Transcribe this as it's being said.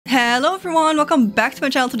Hello everyone, welcome back to my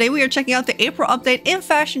channel. Today we are checking out the April update in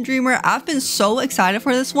Fashion Dreamer. I've been so excited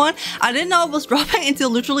for this one. I didn't know it was dropping until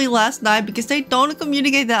literally last night because they don't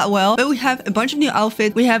communicate that well. But we have a bunch of new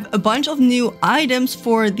outfits. We have a bunch of new items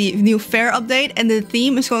for the new fair update, and the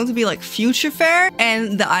theme is going to be like future fair,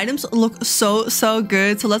 and the items look so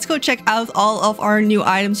good. So let's go check out all of our new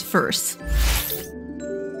items first.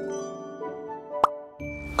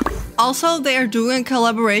 Also, they are doing a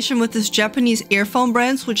collaboration with this Japanese earphone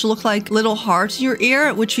brands, which look like little hearts in your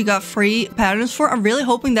ear, which we got free patterns for. I'm really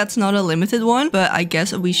hoping that's not a limited one, but I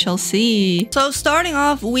guess we shall see. So starting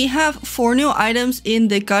off, we have 4 new items in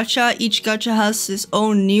the gacha. Each gacha has its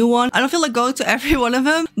own new one. I don't feel like going to every one of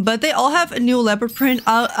them, but they all have a new leopard print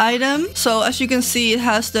item. So as you can see, it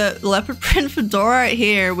has the leopard print fedora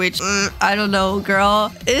here, which I don't know,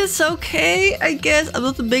 girl. It's okay, I guess. I'm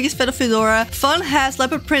not the biggest fan of fedora. Fun has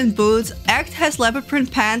leopard print boots. Act has leopard print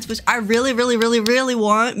pants, which I really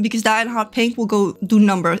want, because that and hot pink will go do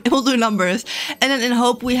numbers. It will do numbers. And then in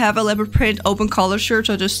Hope we have a leopard print open collar shirt,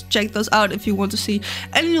 so just check those out if you want to see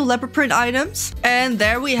any new leopard print items. And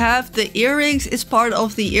there we have the earrings. It's part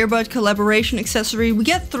of the earbud collaboration accessory. We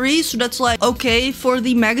get 3, so that's like okay. For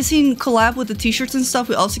the magazine collab with the t-shirts and stuff,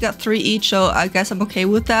 we also got 3 each, so I guess I'm okay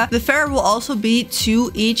with that. The fair will also be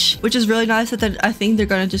 2 each, which is really nice. That I think they're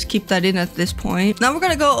gonna just keep that in at this point. Now we're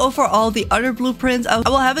gonna go over all the other blueprints. I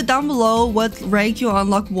will have it down below what rank you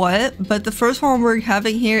unlock what, but the first one we're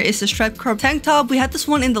having here is the striped crop tank top. We had this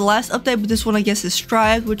one in the last update, but this one I guess is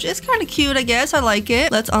striped, which is kind of cute. I guess I like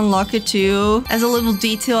it. Let's unlock it too. As a little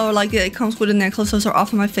detail, I like it. It comes with a necklace. Those are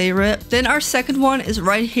often my favorite. Then our second one is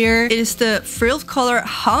right here. It is the Frilled-Collar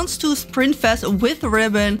Houndstooth-Print vest with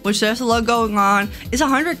ribbon, which there's a lot going on. It's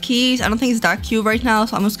 100 keys. I don't think it's that cute right now,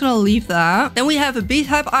 so I'm just gonna leave that. Then we have a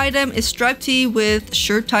B-type item. It's striped tee with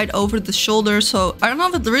shirt tied over the shoulder, so I don't know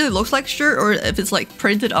if it really looks like a shirt or if it's like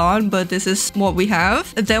printed on, but this is what we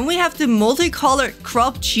have. And then we have the multicolored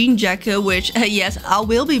crop jean jacket, which yes, I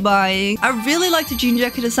will be buying. I really like the jean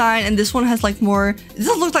jacket design, and this one has like more, this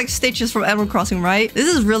looks like stitches from Animal Crossing, right?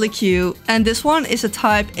 This is really cute. And this one is a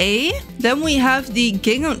type A. Then we have the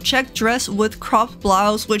Gingham-Check dress with cropped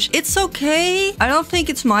blouse, which it's okay. I don't think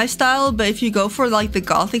it's my style, but if you go for like the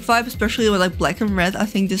gothic vibe, especially with like black and red, I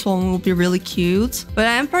think this one will be really cute. But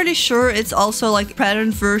I am pretty sure it's also like a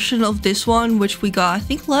patterned version of this one, which we got I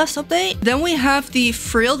think last update. Then we have the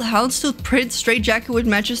frilled Houndstooth-Print straight jacket, which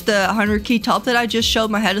matches the 100 key top that I just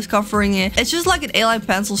showed. My head is covering it. It's just like an A-line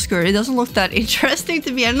pencil skirt. It doesn't look that interesting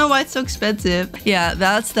to me. I don't know why it's so expensive. Yeah,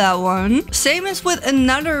 that's that one. Same as with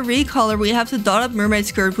another recolor. We have the dotted mermaid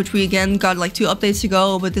skirt, which we again got like 2 updates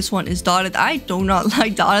ago, but this one is dotted. I do not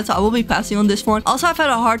like dotted, so I will be passing on this one. Also, I've had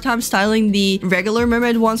a hard time styling the regular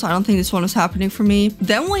mermaid one, so I don't think this one is happening for me.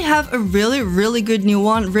 Then we have a really good new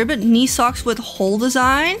one, ribbon knee socks with hole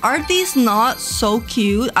design. Are these not so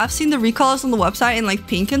cute? I've seen the recolors on the website in like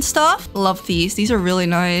pink and stuff. Love these are really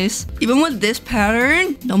nice. Even with this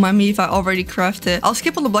pattern, don't mind me if I already crafted. I'll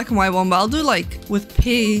skip on the black and white one, but I'll do like with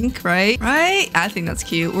pink, right? I think that's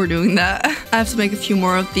cute. We're doing that. I have to make a few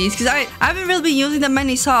more of these because I haven't really been using that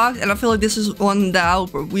many socks, and I feel like this is one that I'll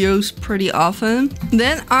use pretty often.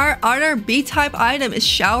 Then our other B-type item is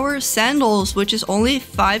shower sandals, which is only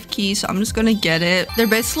 5 keys, so I'm just gonna get it. They're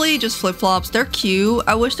basically just flip-flops. They're cute.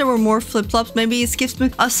 I wish there were more flip-flops. Maybe it gives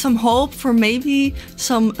us some hope for maybe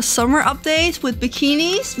some summer updates with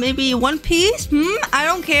bikinis. Maybe one piece. I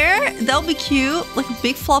don't care. They'll be cute. Like a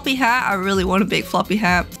big floppy hat. I really want a big floppy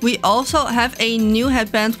hat. We also have a new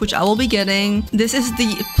headband, which I will be getting. This is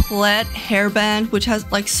the Plaid Hairband, which has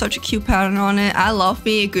like such a cute pattern on it. I love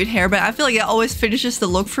me a good hairband. I feel like it always finishes the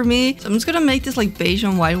look for me. So I'm just gonna make this like beige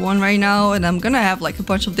and white one right now, and I'm gonna have like a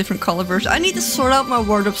bunch of different color versions. I need to sort out my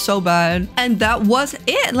wardrobe so bad. And that was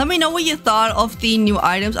it. Let me know what you thought of the new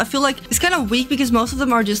items. I feel like it's kind of weak because most of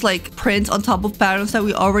them are just like prints on top of patterns that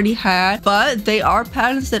we already had, but they are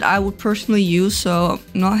patterns that I would personally use, so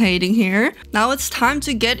I'm not hating here. Now it's time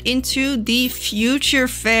to get into the future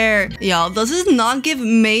fair. Y'all, does this not give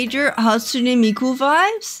major Hatsune Miku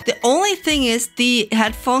vibes? The only thing is the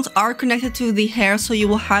headphones are connected to the hair, so you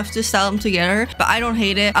will have to style them together, but I don't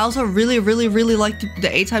hate it. I also really like the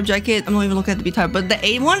A-type jacket. I'm not even looking at the B-type, but the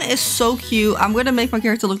A one is so cute. I'm gonna make my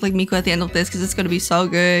character look like Miku at the end of this because it's gonna be so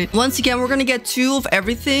good. Once again, we're gonna get 2 of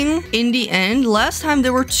everything in the end. Last time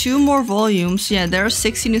there were 2 more volumes. Yeah, there are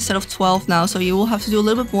 16 instead of 12 now, so you will have to do a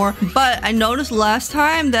little bit more. But I noticed last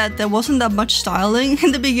time that there wasn't that much styling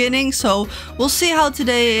in the beginning, so we'll see how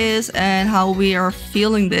today is and how we are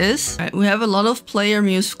feeling this. All right, we have a lot of player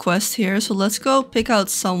muse quests here, so let's go pick out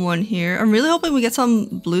someone here. I'm really hoping we get some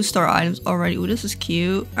blue star items already. Ooh, this is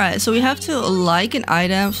cute. All right, so we have to like an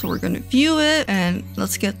item. So we're going to view it and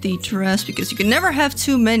let's get the dress because you can never have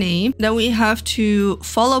too many. Then we have to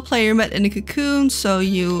follow player met in the cocoon. So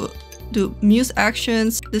you do muse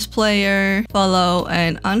actions, this player, follow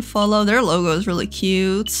and unfollow. Their logo is really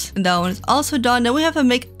cute. And that one is also done. Then we have to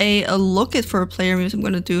make a look it for a player muse. I'm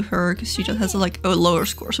gonna do her because she just has a lower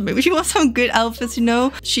score. So maybe she wants some good outfits, you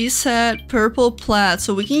know? She said purple plaid.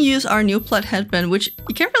 So we can use our new plaid headband, which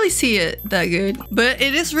you can't really see it that good, but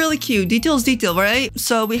it is really cute. Details, detail, right?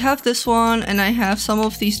 So we have this one and I have some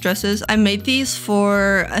of these dresses. I made these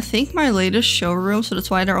for, I think, my latest showroom. So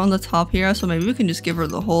that's why they're on the top here. So maybe we can just give her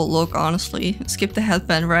the whole look, honestly. Skip the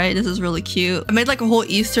headband, right? This is really cute. I made like a whole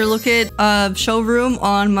Easter look at showroom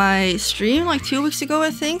on my stream like 2 weeks ago, I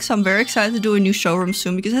think. So I'm very excited to do a new showroom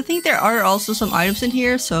soon because I think there are also some items in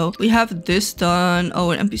here. So we have this done. Oh,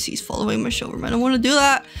 an NPC is following my showroom. I don't want to do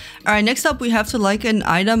that. All right, next up we have to like an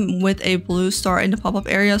item with a blue star in the pop-up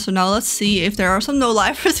area. So now let's see if there are some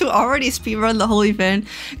no-lifers who already speedrun the whole event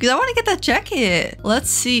because I want to get that jacket. Let's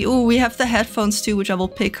see. Oh, we have the headphones too, which I will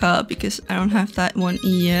pick up because I don't have that one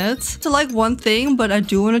yet. To like one thing, but I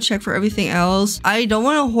do want to check for everything else. I don't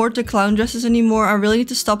want to hoard the clown dresses anymore. I really need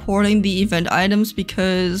to stop hoarding the event items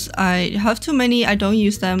because I have too many. I don't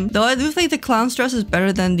use them. Though I do think the clown's dress is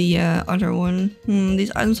better than the other one.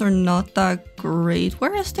 These items are not that great.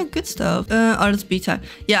 Where is the good stuff? Oh, that's B-type.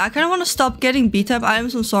 Yeah, I kind of want to stop getting B-type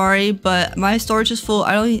items. I'm sorry, but my storage is full.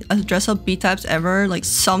 I don't dress up B-types ever. Like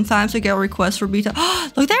sometimes I get requests for B-type.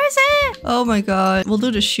 Look, there is it! Oh my god. We'll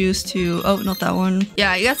do the shoes too. Oh, not that one.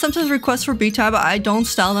 Yeah, I get sometimes requests for B-type, but I don't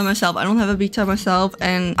style them myself. I don't have a B-type myself,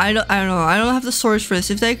 and I don't know. I don't have the storage for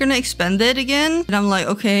this. If they're gonna expand it again, and I'm like,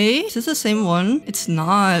 okay, is this the same one? It's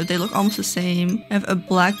not. They look almost the same. I have a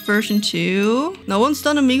black version too. No one's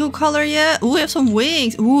done a Migo color yet. Ooh, we have some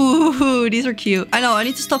wings. Ooh, these are cute. I know. I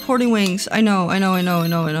need to stop hoarding wings. I know.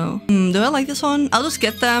 Do I like this one? I'll just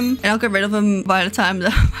get them and I'll get rid of them by the time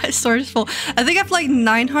that my storage is full. I think I have like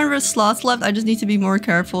 900 slots left. I just need to be more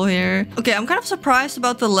careful here. Okay, I'm kind of surprised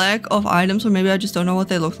about the lack of items, or maybe I just don't know what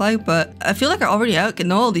they look like, but I feel like I already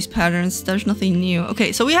know all these patterns. There's nothing new.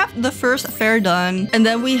 Okay, so we have the first affair done, and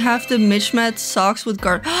then we have the mismatched socks with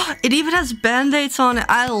guard. It even has band-aids on it.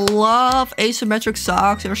 I love asymmetric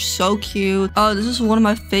socks. They're so cute. Oh, this is one of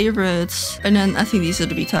my favorites. And then I think these are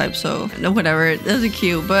the B-type, so no, whatever. Those are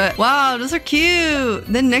cute, but wow, those are cute.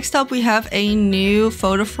 Then next up we have a new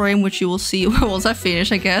photo frame, which you will see once I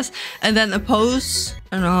finish, I guess. And then a pose.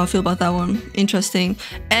 I don't know how I feel about that one. Interesting.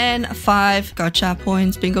 And 5 gacha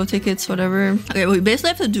points, bingo tickets, whatever. Okay, we basically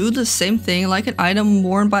have to do the same thing, like an item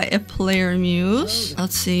worn by a player muse.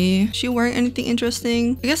 Let's see. Is she wearing anything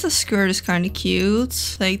interesting? I guess the skirt is kind of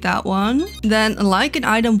cute. Take that one. Then like an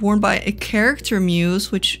item worn by a character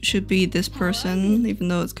muse, which should be this person, even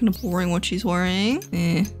though it's kind of boring what she's wearing.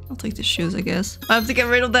 I'll take the shoes, I guess. I have to get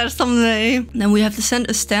rid of that someday. Then we have to send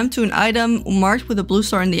a stamp to an item marked with a blue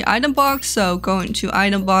star in the item box. So going to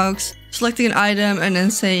item box, selecting an item, and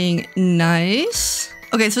then saying nice.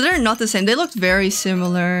 Okay, so they're not the same. They look very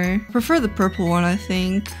similar. I prefer the purple one, I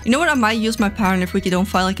think. You know what? I might use my pattern if we don't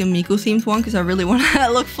find like a Miku themed one, because I really want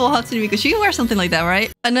to look full Hatsune Miku. She can wear something like that,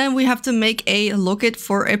 right? And then we have to make a look it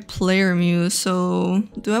for a player muse. So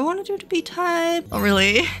do I want to do the B-type? Oh,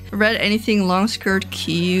 really? Red anything long skirt,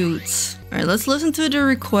 cute. All right, let's listen to the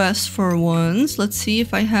request for once. Let's see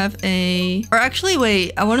if I have a... Or actually,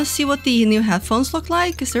 wait. I want to see what the new headphones look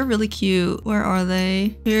like because they're really cute. Where are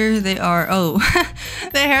they? Here they are. Oh,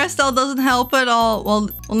 the hairstyle doesn't help at all. Well,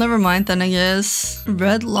 never mind then, I guess.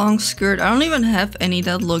 Red long skirt. I don't even have any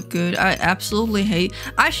that look good. I absolutely hate...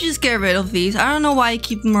 I should just get rid of these. I don't know why I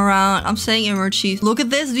keep them around. I'm saying emergencies. Look at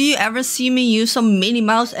this. Do you ever see me use some Minnie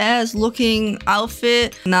Mouse ass looking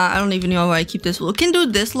outfit? Nah, I don't even know why I keep this. We can do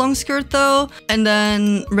this long skirt though. And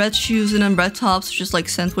then red shoes and then red tops, just like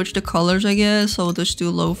sandwich the colors, I guess. So we'll just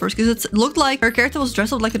do loafers because it looked like her character was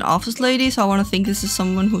dressed up like an office lady. So I want to think this is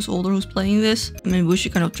someone who's older who's playing this. Maybe we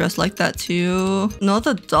should kind of dress like that too. Not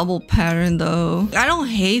the double pattern though. I don't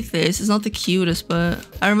hate this. It's not the cutest, but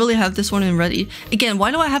I don't really have this one in red. Again,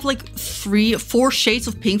 why do I have like 4 shades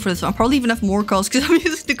of pink for this one? I'll probably even have more colors because I'm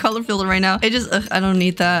using the color filter right now. It just, I don't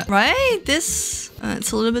need that. Right? This...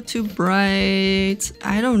 it's a little bit too bright.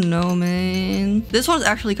 I don't know, man. This one's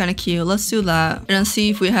actually kind of cute. Let's do that. And then see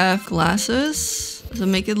if we have glasses. Does it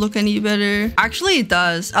make it look any better? Actually, it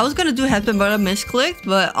does. I was gonna do headband, but I misclicked.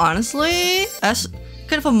 But honestly, that's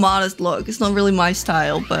kind of a modest look. It's not really my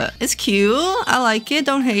style, but it's cute. I like it.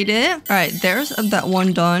 Don't hate it. All right, there's that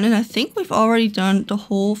one done. And I think we've already done the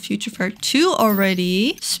whole Future Fair 2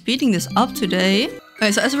 already. Speeding this up today.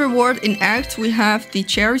 Okay, so as a reward in Act, we have the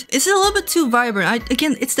cherries. It's a little bit too vibrant.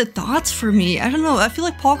 Again, it's the dots for me. I don't know. I feel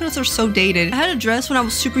like polka dots are so dated. I had a dress when I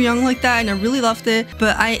was super young like that, and I really loved it,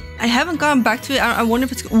 but I haven't gone back to it. I wonder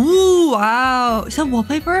if it's... Ooh, wow. Is that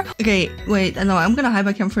wallpaper? Okay, wait. No, I'm gonna hide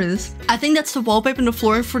my camera for this. I think that's the wallpaper and the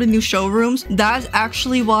flooring for the new showrooms. That is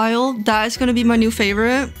actually wild. That is gonna be my new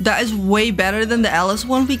favorite. That is way better than the Alice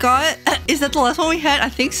one we got. Is that the last one we had? I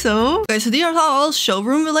think so. Okay, so these are all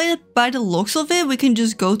showroom related. By the looks of it, we can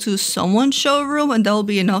just go to someone's showroom and that will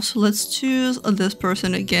be enough. So let's choose this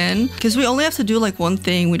person again, because we only have to do like one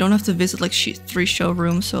thing. We don't have to visit like 3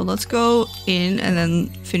 showrooms. So let's go in and then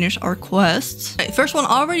finish our quests. Okay, first one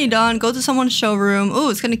already done. Go to someone's showroom. Oh,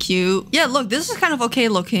 it's kind of cute. Yeah, look, this is kind of okay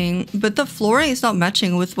looking, but the flooring is not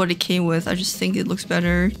matching with what it came with. I just think it looks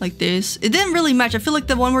better like this. It didn't really match. I feel like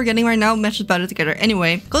the one we're getting right now matches better together.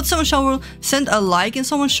 Anyway, go to someone's showroom, send a like in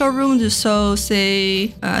someone's showroom. Just so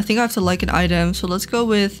say, I think I have to like an item. So let's go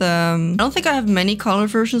with, I don't think I have many color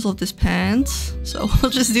versions of this pants. So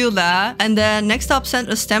we'll just do that. And then next up, send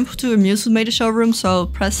a stamp to a Mermaid showroom. So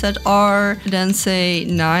press set R, then say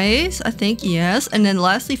nice, I think, yes. And then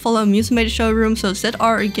lastly, follow Mermaid showroom. So set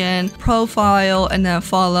R again, profile, and then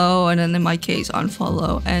follow, and then in my case,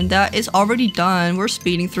 unfollow. And that is already done. We're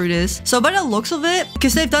speeding through this. So by the looks of it,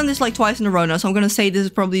 because they've done this like twice in a row now, so I'm gonna say this is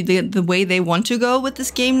probably the way they want to go with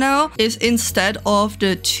this game now, is instead of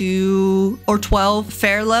the 2 or 12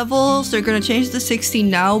 fair levels, they're gonna change the 16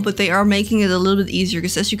 now, but they are making it a little bit easier,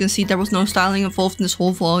 because as you can see, there was no styling involved in this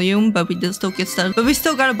whole volume, but we did still get stuff. But we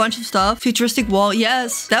still got a bunch of stuff. Futuristic wall,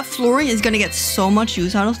 yes. That flooring is gonna get so much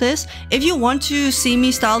use out of this. If you want to see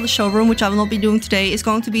me style the showroom, which I will not be doing today, it's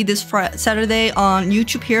going to be this Saturday on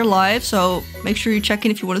YouTube here live, so make sure you check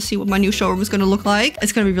in if you want to see what my new showroom is going to look like.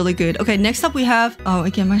 It's going to be really good. Okay, next up we have, oh,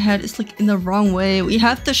 again, my head is like in the wrong way. We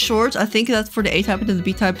have the shorts. I think that's for the A-type and the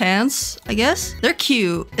B-type pants, I guess. They're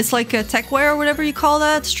cute. It's like a tech wear or whatever you call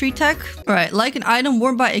that, street tech. All right, like an item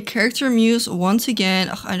worn by a character muse once again.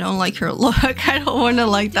 Ugh, I don't like her look. I don't want to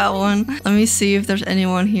like that one. Let me see if there's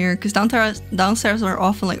anyone here, because downstairs are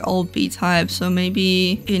often like all B-type, so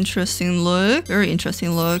maybe interesting look. Very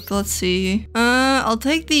interesting look. Let's see. I'll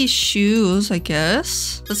take these shoes, I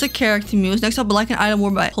guess. That's a character muse. Next up, like an item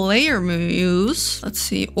worn by player muse. Let's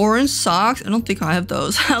see. Orange socks. I don't think I have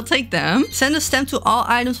those. I'll take them. Send a stamp to all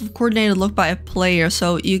items with coordinated look by a player.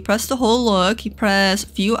 So you press the whole look, you press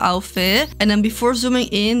view outfit, and then before zooming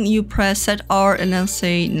in, you press set R and then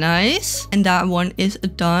say nice. And that one is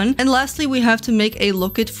done. And lastly, we have to make a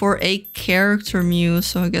look it for a character muse.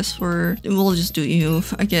 So I guess we'll just do you,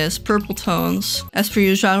 I guess. Purple tones. As per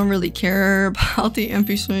usual, I don't really care about the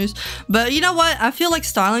NPCs. But you know what? I feel like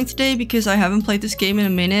styling today because I haven't played this game in a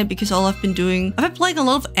minute, because all I've been doing, I've been playing a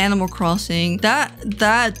lot of Animal Crossing. That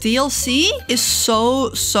DLC is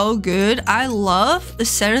so good. I love a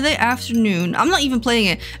Saturday afternoon. I'm not even playing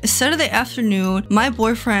it. A Saturday afternoon, my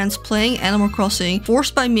boyfriend's playing Animal Crossing,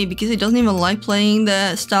 forced by me because he doesn't even like playing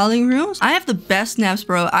the styling rooms. I have the best naps,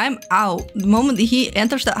 bro. I'm out. The moment that he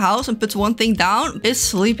enters that house and puts one thing down, it's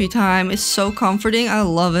sleepy time. It's so comforting. I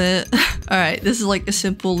love it. All right, this is like a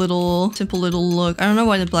simple little look. I don't know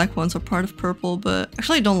why the black ones are part of purple, but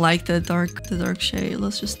actually I don't like the dark shade.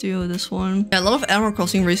 Let's just do this one. Yeah, a lot of Animal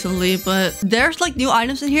Crossing recently, but there's like new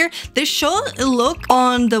items in here. They showed a look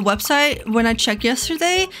on the website when I checked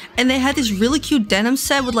yesterday, and they had this really cute denim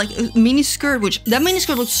set with like a mini skirt, which that mini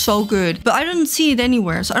skirt looks so good, but I didn't see it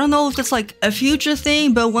anywhere. So I don't know if that's like a future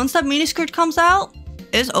thing, but once that mini skirt comes out,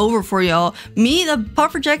 it's over for y'all. Me, the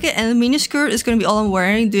puffer jacket and the mini skirt is gonna be all I'm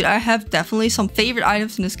wearing. Dude, I have definitely some favorite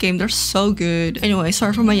items in this game. They're so good. Anyway,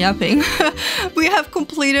 sorry for my yapping. We have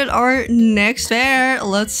completed our next fair.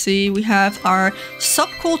 Let's see. We have our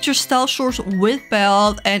subculture style shorts with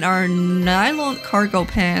belt and our nylon cargo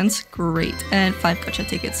pants. Great. And 5 gacha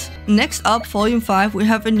tickets. Next up, volume 5, we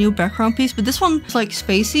have a new background piece, but this one is like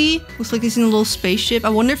spacey. Looks like it's in a little spaceship. I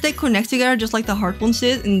wonder if they connect together just like the hard ones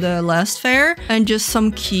did in the last fair, and just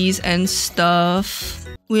some keys and stuff.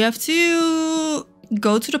 We have to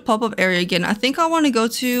go to the pop-up area again. I think I want to go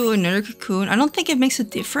to another cocoon. I don't think it makes a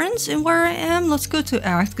difference in where I am. Let's go to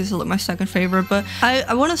Act because it's like my second favorite, but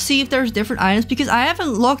I want to see if there's different items because I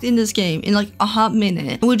haven't logged in this game in like a hot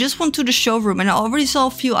minute. We just went to the showroom and I already saw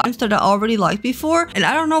a few items that I already liked before, and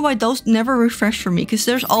I don't know why those never refresh for me, because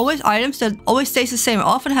there's always items that always stays the same. I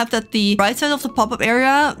often have that the right side of the pop-up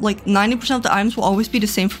area, like 90% of the items will always be the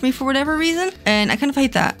same for me for whatever reason, and I kind of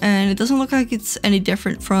hate that. And it doesn't look like it's any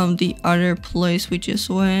different from the other place we just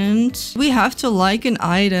went. We have to like an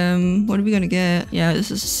item. What are we gonna get? Yeah,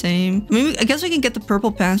 this is the same. I mean, I guess we can get the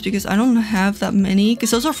purple pants because I don't have that many,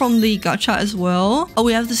 because those are from the gacha as well. Oh,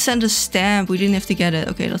 we have to send a stamp. We didn't have to get it.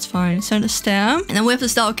 Okay, that's fine. Send a stamp, and then we have to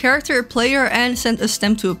style a character, a player, and send a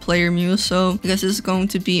stamp to a player muse. So I guess this is going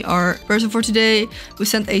to be our person for today. We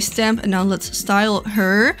sent a stamp, and now let's style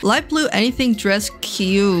her. Light blue, anything dress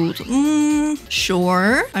cute.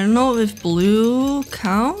 Sure. I don't know if blue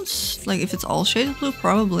counts. Like if it's all shades of blue,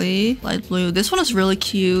 probably. Light blue. This one is really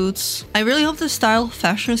cute. I really hope this style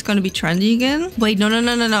fashion is going to be trendy again. Wait, no.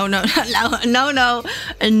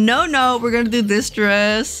 We're gonna do this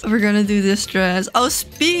dress. We're gonna do this dress. Oh,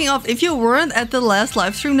 speaking of, if you weren't at the last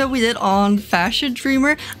live stream that we did on Fashion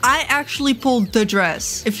Dreamer, I actually pulled the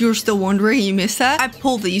dress. If you're still wondering, you missed that. I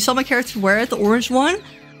pulled it. You saw my character wear it, the orange one.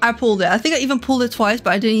 I pulled it. I think I even pulled it twice,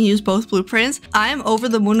 but I didn't use both blueprints. I am over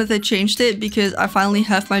the moon that they changed it because I finally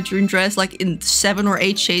have my dream dress like in 7 or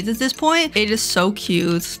 8 shades at this point. It is so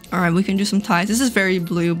cute. All right, we can do some ties. This is very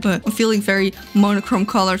blue, but I'm feeling very monochrome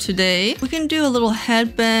color today. We can do a little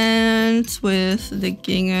headband with the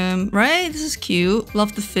gingham, right? This is cute.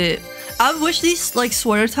 Love the fit. I wish these like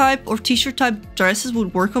sweater type or t-shirt type dresses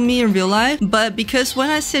would work on me in real life, but because when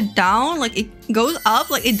I sit down, like it goes up,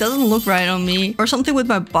 like it doesn't look right on me. Or something with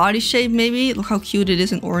my body shape maybe. Look how cute it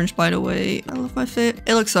is in orange, by the way. I love my fit.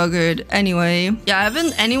 It looks so good. Anyway, yeah, I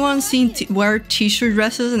haven't anyone seen wear t-shirt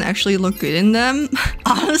dresses and actually look good in them.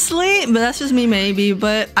 Honestly, but that's just me maybe.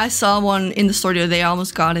 But I saw one in the store the other day. I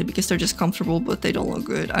almost got it because they're just comfortable, but they don't look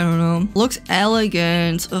good. I don't know. Looks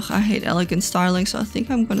elegant. Ugh, I hate elegant styling, so I think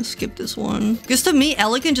I'm gonna skip this one. Because to me,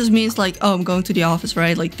 elegant just means like, oh, I'm going to the office,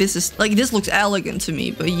 right? Like this looks elegant to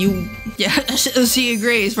me, but you, yeah, she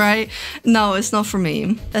agrees, right? No, it's not for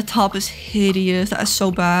me. That top is hideous. That is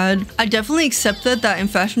so bad. I definitely accepted that in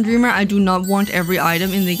Fashion Dreamer, I do not want every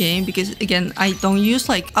item in the game because again, I don't use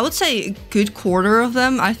like, I would say a good quarter of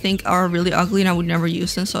them I think are really ugly and I would never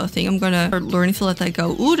use them. So I think I'm gonna start learning to let that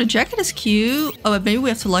go. Ooh, the jacket is cute. Oh, but maybe we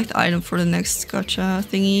have to like the item for the next gacha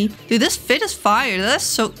thingy. Dude, this fit is fire. That's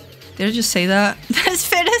so... Did I just say that? This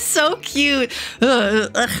fit is so cute. Ugh,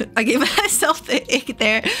 I gave myself the ick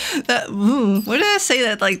there. Why did I say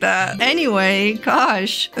that like that? Anyway,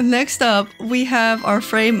 gosh. Next up, we have our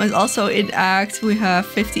frame is also in act. We have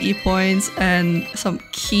 50 E points and some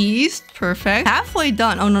keys. Perfect. Halfway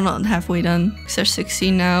done. Oh, no, not halfway done. There's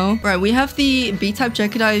 16 now. Right, we have the B-type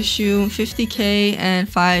jacket I assume, 50k and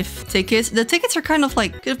 5 tickets. The tickets are kind of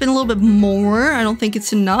like, could have been a little bit more. I don't think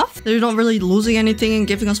it's enough. They're not really losing anything and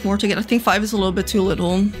giving us more to get. I think 5 is a little bit too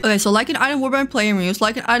little. Okay, so like an item wore by a player muse,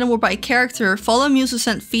 like an item wore by a character, follow muse to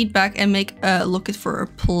send feedback and make a look it for a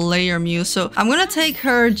player muse. So I'm gonna take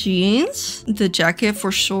her jeans, the jacket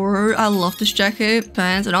for sure. I love this jacket,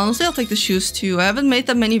 pants, and honestly I'll take the shoes too. I haven't made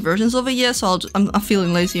that many versions of it yet, so I'm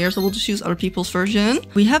feeling lazy here, so we'll just use other people's version.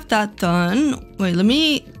 We have that done. Wait, let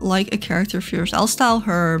me like a character first. I'll style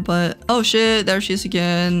her, but oh shit, there she is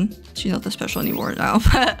again. She's not that special anymore now,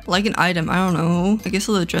 but like an item, I don't know. I guess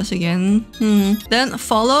I'll address again. Then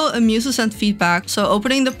follow a muse to send feedback. So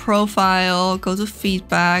opening the profile, go to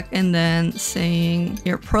feedback, and then saying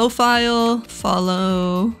your profile,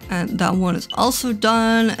 follow, and that one is also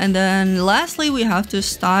done. And then lastly, we have to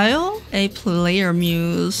style a player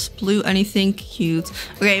muse. Blue, anything cute.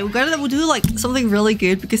 Okay, we'll do like something really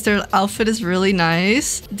good because their outfit is really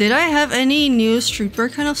nice. Did I have any new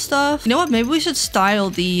streetwear kind of stuff? You know what? Maybe we should style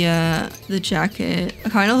the jacket. I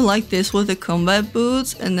kind of like this with the combat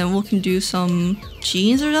boots, and then we can do some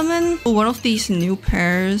jeans or something. One of these new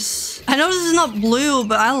pairs. I know this is not blue,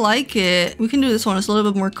 but I like it. We can do this one. It's a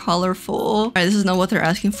little bit more colorful. All right, this is not what they're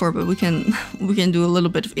asking for, but we can do a little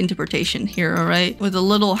bit of interpretation here. All right, with a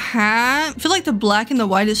little hat. I feel like the black and the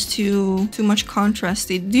white is too much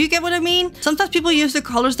contrasty. Do you get what I mean? Sometimes people use the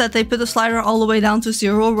colors that they put the slider all the way down to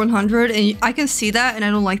 0 or 100, and I can see that, and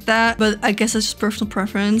I don't like that. But I guess it's just personal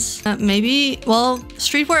preference. Maybe. Well,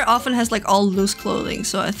 streetwear often has like all loose clothing,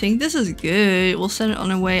 so I think this is good. We'll send it on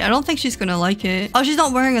her way. I don't think she's gonna like it. Oh, she's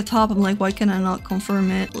not wearing a top. I'm like, why can I not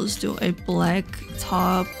confirm it? Let's do a black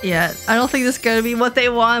top. Yeah, I don't think this is gonna be what they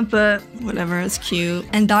want, but whatever, it's cute.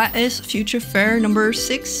 And that is Future Fair number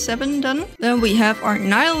 6, 7 done. Then we have our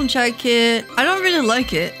nylon jacket. I don't really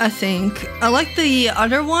like it, I think. I like the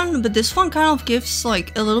other one, but this one kind of gives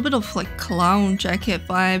like a little bit of like clown jacket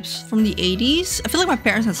vibes from the 80s. I feel like my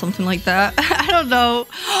parents had something like that. I don't know.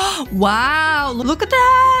 Wow, look at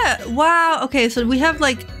that. Wow. Okay, so we have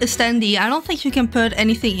like a standee. I don't think you can put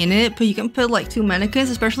anything in it, but you can put like 2 mannequins,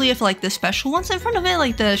 especially if like the special ones in front of it,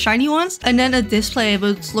 like the shiny ones, and then a display,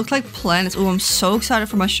 but it looks like planets. Oh, I'm so excited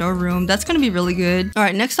for my showroom. That's gonna be really good. All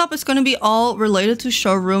right, next up is gonna be all related to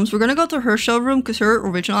showrooms. We're gonna go to her showroom because her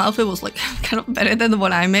original outfit was like kind of better than the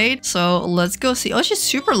one I made. So let's go see. Oh, she's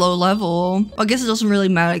super low level. I guess it doesn't really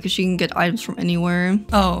matter because she can get items from anywhere.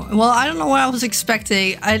 Oh, well, I don't know what I was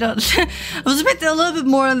expecting. I was expecting a little bit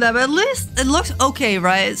more than that, but at least it looks okay,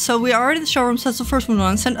 right? So we are already in the showroom. So that's the first one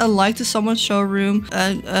on. Send a like to someone's showroom.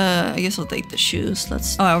 I guess I'll take the shoes.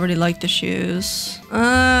 Oh, I already like the shoes.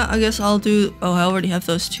 I guess I'll do... Oh, I already have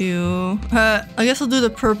those two. I guess I'll do the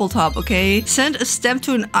purple top, okay? Send a stamp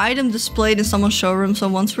to an item displayed in someone's showroom. So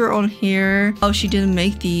once we're on here... Oh, she didn't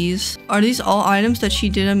make these. Are these all items that she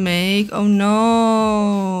didn't make? Oh,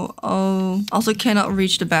 no. Oh, also cannot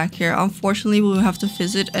reach the back here. Unfortunately, we'll have to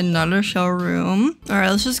visit another showroom. All right,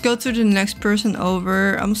 let's just go to the next person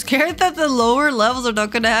over. I'm scared that the lower levels are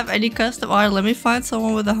not going to have any custom art. Let me find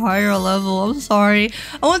someone with a higher level. I'm sorry.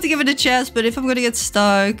 I want to give it a chance, but if I'm going to get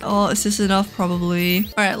stuck... Oh, is this enough? Probably.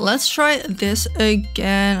 All right, let's try this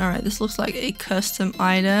again. All right, this looks like a custom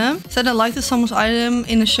item. Said I like this someone's item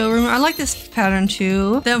in the showroom. I like this pattern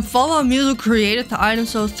too. Then follow music created the item.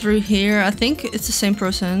 So through here, I think it's the same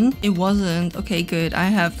person. It wasn't. Okay, good. I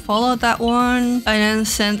have followed that one and then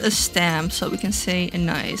send a stamp so we can say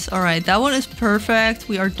nice. All right, that one is perfect.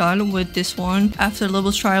 We are done with this one after a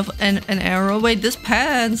little trial and an arrow. Wait, this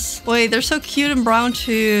pants. Wait, they're so cute and brown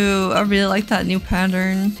too. I really like that new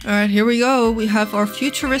pattern. All right, here we go. We have our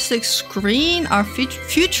futuristic screen, our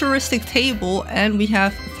futuristic table, and we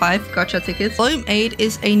have 5 gacha tickets. Volume 8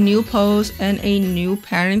 is a new pose and a new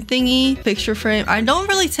pattern thingy. Picture frame. I don't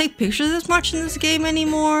really take pictures as much in this game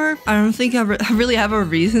anymore. I don't think I really have a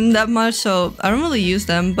reason that much, so I don't really use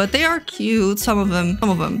them, but they are cute. Some of them.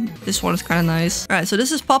 This one is kind of nice. All right, so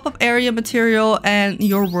this is pop-up area material and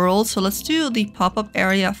your world. So let's do the pop-up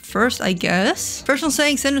area first, I guess. First one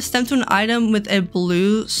saying send a stamp to an item with a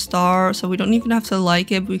blue star. So we don't even have to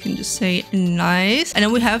like it, but we can just say nice. And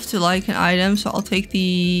then we have to like an item. So I'll take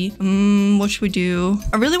the... what should we do?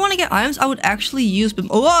 I really want to get items. I would actually use them.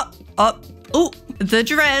 Oh, the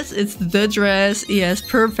dress. It's the dress. Yes,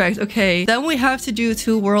 perfect. Okay, then we have to do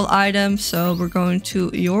 2 world items. So we're going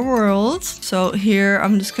to your world. So here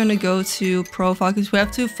I'm just gonna go to profile because we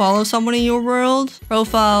have to follow someone in your world.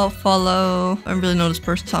 Profile, follow. I don't really know this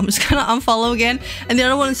person, so I'm just gonna unfollow again. And the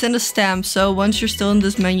other one is send a stamp. So once you're still in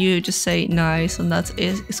this menu, just say nice, and that's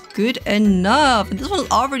it. It's good enough. And this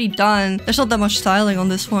one's already done. There's not that much styling on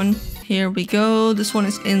this one. Here we go. This one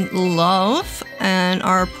is in love, and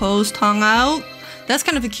our pose tongue out. That's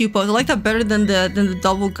kind of a cute pose. I like that better than the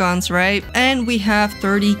double guns, right? And we have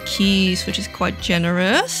 30 keys, which is quite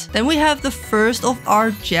generous. Then we have the first of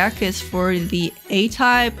our jackets for the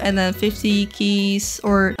A-type, and then 50 keys,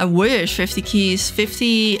 or I wish 50 keys,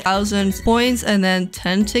 50,000 points, and then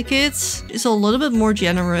 10 tickets. It's a little bit more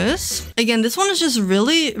generous. Again, this one is just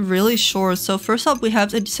really, really short. So first up, we have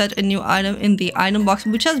to set a new item in the item box,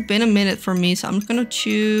 which has been a minute for me. So I'm just gonna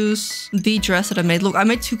choose the dress that I made. Look, I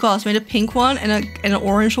made 2 colors. I made a pink one and an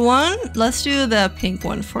orange one. Let's do the pink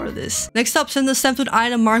one for this. Next up, send a stamp to an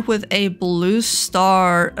item marked with a blue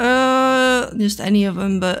star. Just any of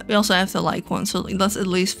them, but we also have to like one. So let's at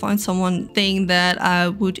least find something that I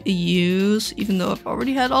would use, even though I've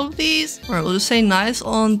already had all of these. All right, we'll just say nice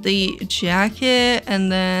on the jacket,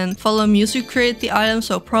 and then follow music, create the item.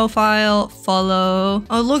 So profile, follow.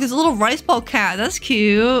 Oh, look, it's a little rice ball cat. That's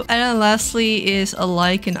cute. And then lastly is a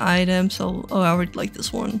like an item. So, oh, I already like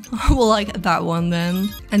this one. We'll like that one then.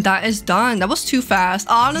 And that is done. That was too fast,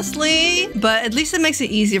 honestly, but at least it makes it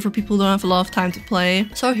easier for people who don't have a lot of time to play.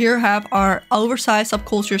 So here have our oversized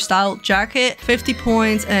subculture style jacket, 50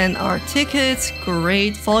 points, and our tickets.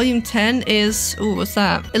 Great. Volume 10 is... Ooh, what's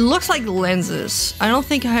that? It looks like lenses. I don't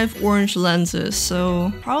think I have orange lenses,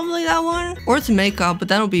 so probably that one. Or it's makeup, but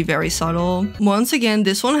that'll be very subtle. Once again,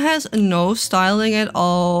 this one has no styling at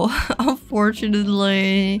all,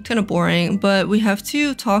 unfortunately. It's kind of boring, but we have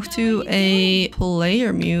to talk to a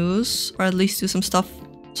player muse, or at least do some stuff.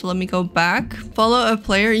 So let me go back. Follow a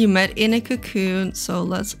player you met in a cocoon. So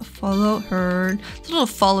let's follow her. There's a little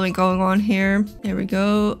following going on here. There we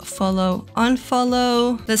go. Follow,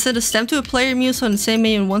 unfollow. Let's set a stamp to a player muse on the same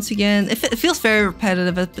menu. And once again, it feels very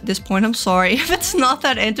repetitive at this point. I'm sorry if it's not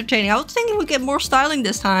that entertaining. I was thinking we'd get more styling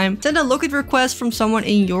this time. Send a look at request from someone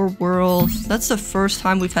in your world. That's the first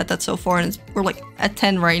time we've had that so far, and it's we're like at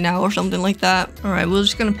 10 right now or something like that. All right, we're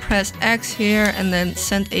just gonna press X here and then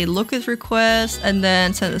send a look-it request and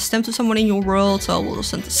then send a stamp to someone in your world. So we'll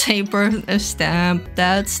send the same person a stamp.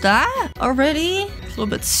 That's that already. A little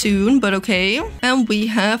bit soon, but okay. And we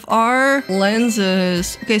have our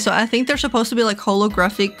lenses. Okay, so I think they're supposed to be like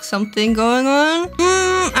holographic something going on.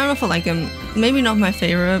 I don't know if I like them. Maybe not my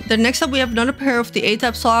favorite. Then next up we have another pair of the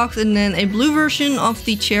A-type socks and then a blue version of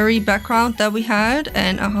the cherry background that we had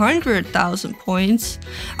and 100,000 points.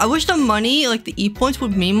 I wish the money, like the E-points,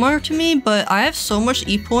 would mean more to me, but I have so much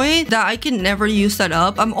E-point that I can never use that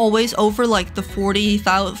up. I'm always over like the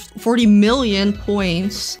 40 million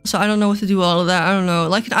points. So I don't know what to do with all of that. I don't know.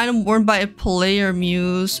 Like an item worn by a player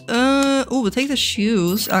muse. Oh, we'll take the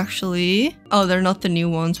shoes actually. Oh, they're not the new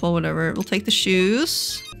ones. Well, whatever. We'll take the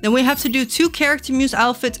shoes. Then we have to do 2 character muse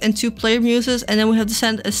outfits and 2 player muses, and then we have to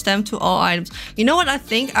send a stamp to all items. You know what I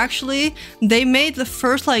think actually? They made the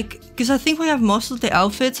first like, because I think we have most of the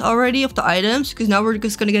outfits already of the items, because now we're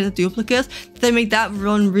just gonna get the duplicates. They make that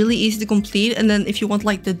run really easy to complete, and then if you want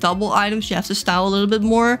like the double items, you have to style a little bit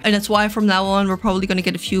more. And that's why from now on, we're probably gonna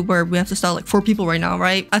get a few where we have to style like 4 people right now,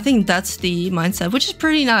 right? I think that's the mindset, which is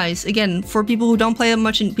pretty nice. Again, for people who don't play that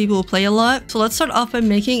much and people who play a lot. So let's start off by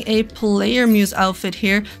making a player muse outfit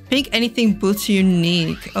here. Pink anything boots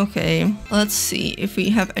unique. Okay, let's see if we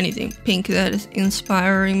have anything pink that is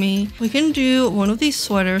inspiring me. We can do one of these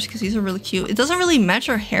sweaters because these are really cute. It doesn't really match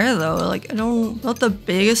our hair though. Like not the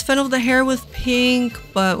biggest fan of the hair with pink,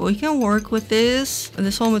 but we can work with this. And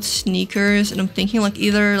this one with sneakers. And I'm thinking like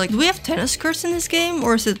either like, do we have tennis skirts in this game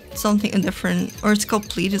or is it something different? Or it's called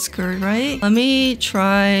pleated skirt, right? Let me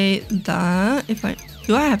try that.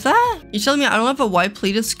 Do I have that? You're telling me I don't have a white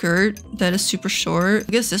pleated skirt that is super short?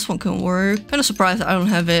 I guess this one can work. Kind of surprised I don't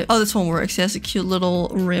have it. Oh, this one works. It has a cute little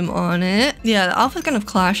rim on it. Yeah, the outfit kind of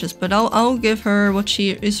clashes, but I'll give her what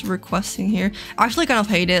she is requesting here. I actually kind of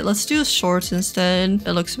hate it. Let's do shorts instead.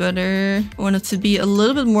 It looks better. I want it to be a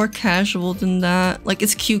little bit more casual than that. Like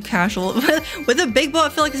it's cute casual. With a big bow, I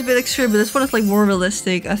feel like it's a bit extreme, but this one is like more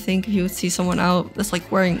realistic. I think you would see someone out that's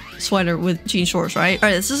like wearing a sweater with jean shorts, right? All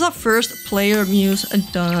right, this is our first player muse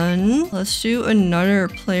done. Let's do another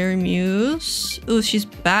player muse. Oh, she's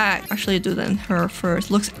back. Actually, do then her first.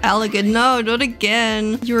 Looks elegant. No, not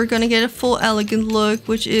again. You're gonna get a full elegant look,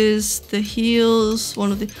 which is the heels.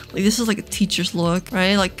 One of the like this is like a teacher's look,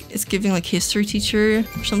 right? Like it's giving like history teacher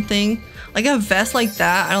or something. Like a vest like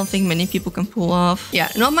that, I don't think many people can pull off. Yeah,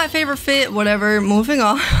 not my favorite fit, whatever. Moving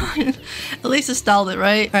on. At least I styled it,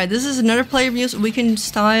 right? All right, this is another player muse. We can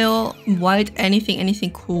style white,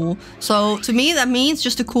 anything cool. So to me, that means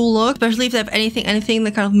just a cool look, especially if they have anything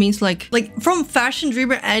that kind of means like from fashion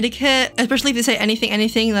dreamer etiquette, especially if they say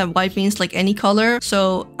anything, that white means like any color.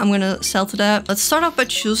 So I'm gonna sell to that. Let's start off by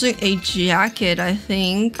choosing a jacket, I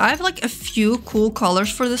think. I have like a few cool colors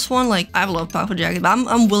for this one. Like I have a lot of puffer jacket, but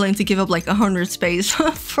I'm willing to give up like 100 space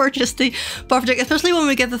for just the puffer jacket, especially when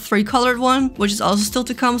we get the 3-colored one, which is also still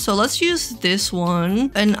to come. So let's use this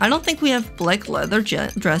one. And I don't think we have black leather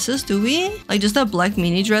dresses, do we? Like just that black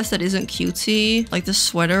mini dress that isn't cutesy, like the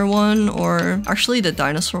sweater one, or actually the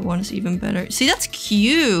dinosaur one is even better. See, that's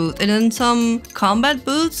cute. And then some combat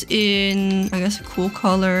boots in, I guess, a cool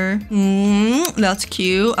color. That's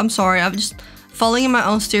cute. I'm sorry, I'm just falling in my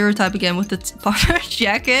own stereotype again with the puffer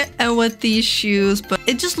jacket and with these shoes, but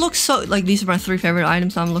it just looks so like these are my 3 favorite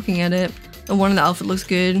items. I'm looking at it. The one in the outfit looks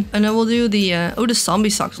good. And then we'll do the oh, the zombie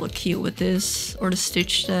socks look cute with this, or the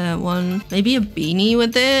stitched one. Maybe a beanie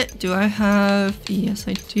with it. Do I have? Yes,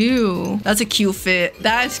 I do. That's a cute fit.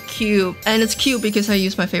 That's cute, and it's cute because I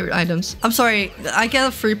use my favorite items. I'm sorry, I get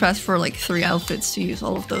a free pass for like 3 outfits to use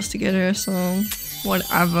all of those together, so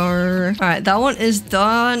whatever. All right, that one is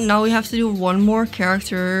done. Now we have to do one more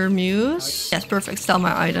character muse. Yes, perfect. Style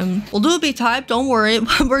my item. We'll do a B-type, don't worry.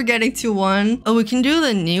 We're getting to one. Oh, we can do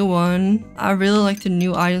the new one. I really like the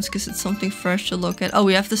new items because it's something fresh to look at. Oh,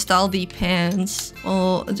 we have to style the pants.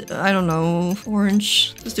 Oh, I don't know.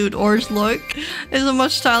 Orange. Let's do an orange look. There's so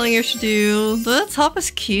much styling you should do. The top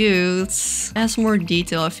is cute. It has more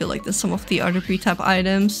detail, I feel like, than some of the other B-type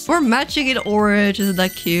items. We're matching it orange. Isn't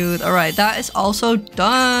that cute? All right, that is also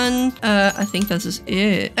done. I think this is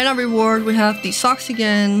it. And our reward, we have the socks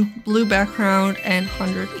again, blue background, and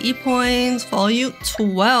 100 E-points, volume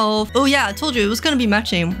 12. Oh yeah, I told you it was gonna be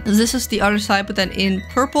matching. This is the other side, but then in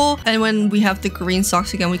purple. And when we have the green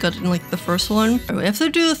socks again, we got it in like the first one. We have to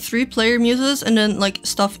do 3 player muses and then like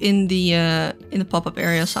stuff in the in the pop-up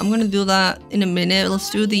area. So I'm gonna do that in a minute. Let's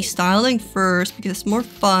do the styling first because it's more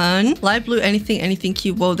fun. Light blue, anything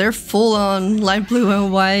cute. Whoa, they're full on light blue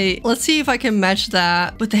and white. Let's see if I can match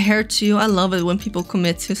that with the hair too. I love it when people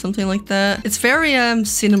commit to something like that. It's very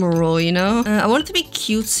cinnamon roll, you know? I want it to be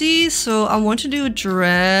cutesy, so I want to do a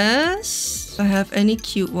dress. If I have any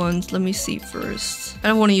cute ones, let me see first. I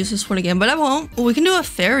don't want to use this one again, but I won't. Well, we can do a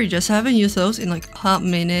fairy dress. I haven't used those in like a hot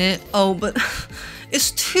minute. Oh, but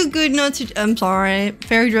it's too good not to. I'm sorry.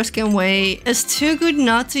 Fairy dress can wait. It's too good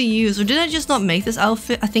not to use. Or did I just not make this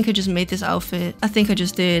outfit? I think I just made this outfit. I think I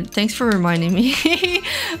just did. Thanks for reminding me.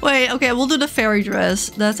 Wait, okay, we'll do the fairy dress.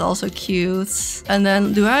 That's also cute. And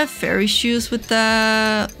then do I have fairy shoes with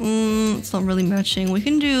that? It's not really matching. We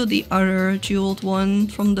can do the other jeweled one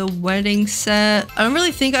from the wedding set. I don't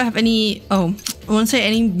really think I have any. Oh, I wouldn't say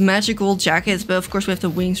any magical jackets, but of course we have the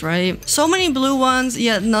wings, right? So many blue ones,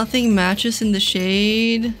 yet nothing matches in the shade.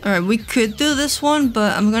 All right, we could do this one,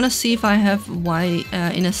 but I'm gonna see if I have white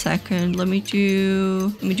in a second. Let me do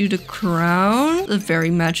the crown. A very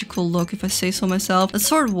magical look, if I say so myself. A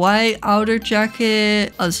sort of white outer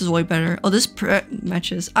jacket. Oh, this is way better. Oh, this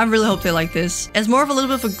matches. I really hope they like this. It's more of a little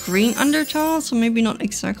bit of a green undertone, so maybe not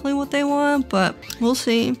exactly what they want, but we'll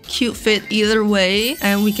see. Cute fit either way,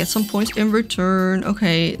 and we get some points in return.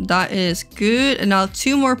 Okay, that is good. And now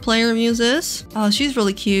 2 more player muses. Oh, she's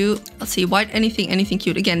really cute. Let's see, white, anything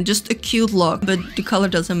cute. Again, just a cute look, but the color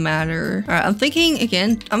doesn't matter. All right, I'm thinking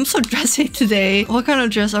again, I'm so dressy today. What kind of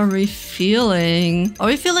dress are we feeling? Are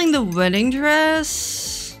we feeling the wedding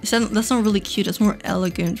dress? That's not really cute. That's more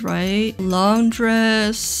elegant, right? Long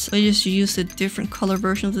dress. I just used a different color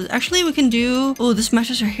version of this. Actually, we can do... Oh, this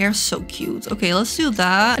matches her hair so cute. Okay, let's do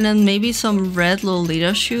that. And then maybe some red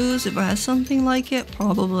Lolita shoes. If I had something like it,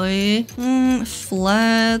 probably.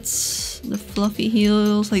 Flats. The fluffy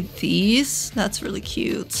heels like these. That's really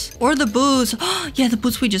cute. Or the boots. Yeah, the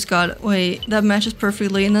boots we just got. Wait, that matches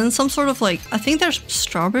perfectly. And then some sort of like... I think there's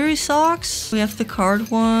strawberry socks. We have the card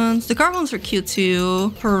ones. The card ones are cute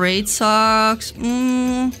too. Parade socks. We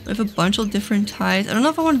have a bunch of different ties. I don't know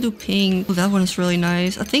if I want to do pink. Oh, that one is really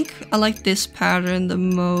nice. I think I like this pattern the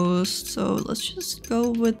most. So let's just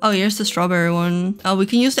go with... Oh, here's the strawberry one. Oh, we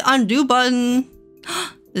can use the undo button.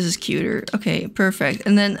 This is cuter. Okay, perfect.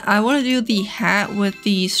 And then I want to do the hat with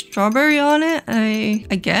the strawberry on it,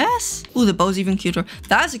 I guess. Ooh, the bow's even cuter.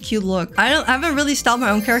 That's a cute look. I haven't really styled my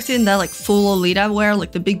own character in that like full Lolita wear,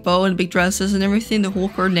 like the big bow and big dresses and everything, the whole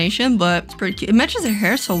coordination, but it's pretty cute. It matches her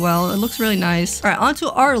hair so well. It looks really nice. All right, on to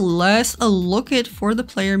our last look it for the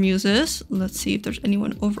player muses. Let's see if there's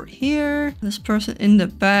anyone over here. This person in the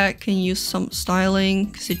back can use some styling.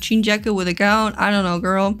 Because a jean jacket with a gown. I don't know,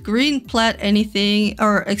 girl. Green plaid, anything,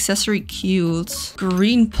 or accessory cute.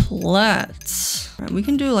 Green plaids. All right, we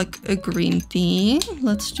can do like a green theme.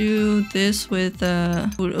 Let's do this with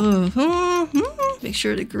make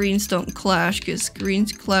sure the greens don't clash, because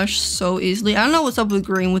greens clash so easily. I don't know what's up with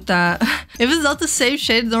green with that. If it's not the same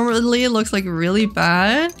shade, normally it looks like really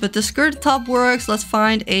bad, but the skirt top works. Let's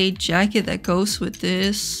find a jacket that goes with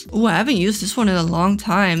this. Oh, I haven't used this one in a long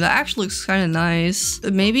time. That actually looks kind of nice,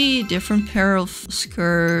 but maybe a different pair of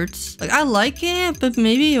skirts. Like, I like it, but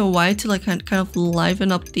maybe a white to like kind of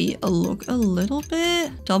liven up the look a little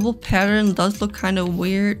bit. Double pattern does look kind of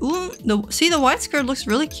weird. Ooh, see, the white skirt looks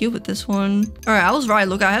really cute with this one. All right, I was right.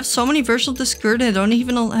 Look, I have so many versions of the skirt and I don't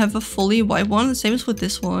even have a fully white one. Same as with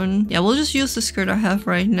this one. Yeah, we'll just use the skirt I have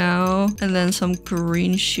right now. And then some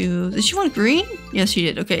green shoes. Did she want green? Yes, she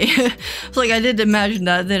did. Okay. It's like I did imagine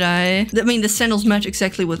that, did I? I mean, the sandals match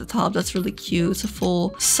exactly with the top. That's really cute. It's a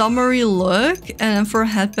full summery look. And then for a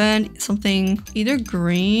headband, something either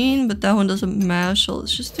green, but that one doesn't match. So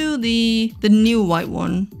let's just do the new white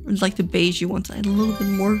one. Like the beigey one. So I had a little bit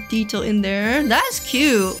more detail in there. That's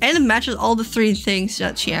cute. And it matches all the 3 things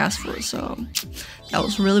that she asked for. So that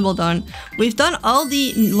was really well done. We've done all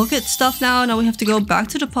the look at stuff now. Now we have to go back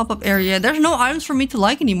to the pop-up area. There's no items for me to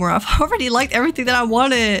like anymore. I've already liked everything that I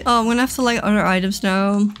wanted. Oh, I'm gonna have to like other items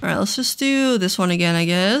now. All right, let's just do this one again, I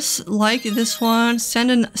guess. Like this one.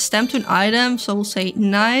 Send a stamp to an item. So we'll say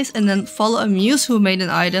nice. And then follow a muse who made an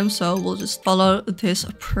item. So we'll just follow this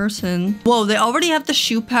person. Whoa, they already have the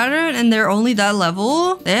shoe pattern and they're only that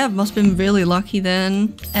level. They must have been really lucky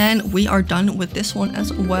then. And we are done with this one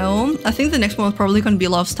as well. I think the next one was probably probably going to be a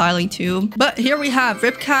lot of styling too. But here we have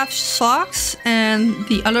rib calf socks and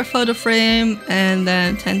the other photo frame, and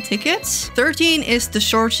then 10 tickets. 13 is the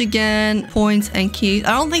shorts again, points and keys.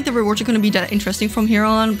 I don't think the rewards are going to be that interesting from here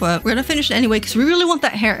on, but we're going to finish it anyway because we really want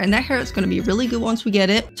that hair, and that hair is going to be really good once we get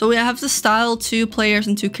it. So we have to style 2 players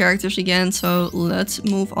and 2 characters again. So let's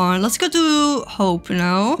move on. Let's go to Hope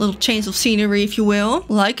now. Little change of scenery, if you will.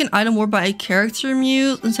 Like an item worn by a character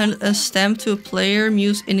muse and send a stamp to a player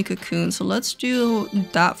muse in a cocoon. So let's do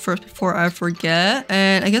that first before I forget.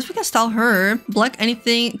 And I guess we can style her. Black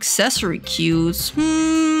anything accessory cues.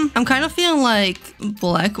 I'm kind of feeling like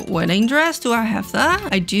black wedding dress. Do I have that?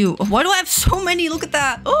 I do. Why do I have so many? Look at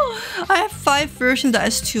that. Oh, I have 5 versions. That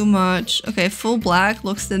is too much. Okay, full black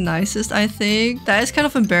looks the nicest, I think. That is kind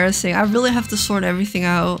of embarrassing. I really have to sort everything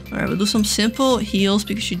out. All right, we'll do some simple heels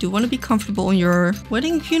because you do want to be comfortable in your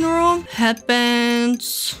wedding funeral.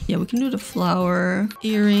 Headbands. Yeah, we can do the flower.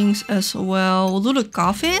 Earrings as well. We'll do the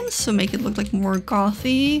coffins, so make it look like more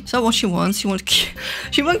gothy. Is that what she wants? She wants cute.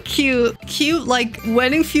 She wants cute like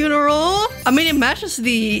wedding funeral. I mean, it matches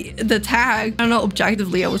the tag. I don't know,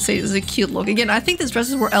 objectively I would say it's a cute look. Again, I think these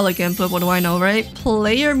dresses were elegant, but what do I know, right?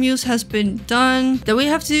 Player muse has been done. Then we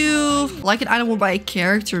have to like an item worn by a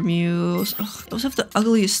character muse. Ugh, those have the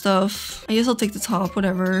ugliest stuff. I guess I'll take the top,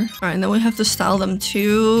 whatever. All right, and then we have to style them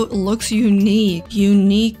too. Looks unique.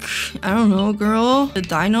 I don't know, girl. The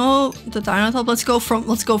dino top. Let's go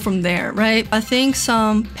from there, right? I think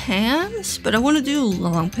some pants, but I want to do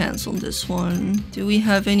long pants on this one. Do we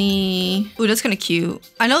have any? Oh, that's kind of cute.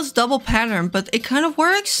 I know it's double pattern, but it kind of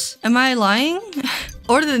works. Am I lying?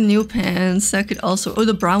 Or the new pants that could also, oh,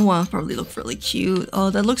 the brown one probably look really cute. Oh,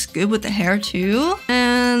 that looks good with the hair too.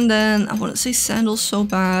 And then I want to say sandals so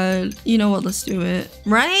bad. You know what? Let's do it.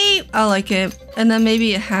 Right? I like it. And then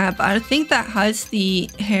maybe a hat. I think that hides the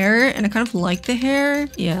hair, and I kind of like the hair.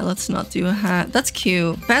 Yeah, let's not do a hat. That's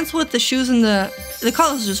cute. Pants with the shoes and the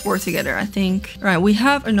colors just work together, I think. All right, we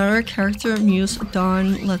have another character muse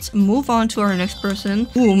done. Let's move on to our next person.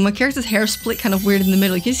 Ooh, my character's hair split kind of weird in the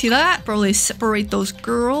middle. Can you see that? Probably separate those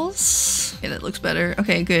girls. Yeah, that looks better.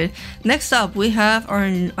 Okay, good. Next up, we have our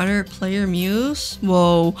other player muse.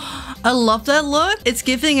 Whoa, I love that look. It's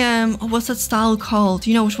giving what's that style called?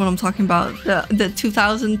 You know which one I'm talking about? The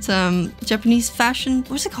 2000 Japanese fashion.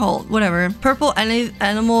 What's it called? Whatever. Purple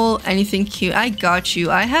animal anything cute. I got you.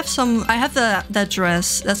 I have that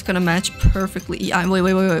dress that's gonna match perfectly. Yeah,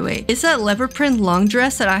 wait. It's that leopard print long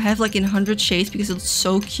dress that I have like in 100 shades because it's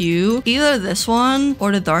so cute. Either this one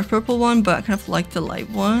or the dark purple one, but I kind of like the light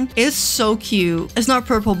one. It's so cute. It's not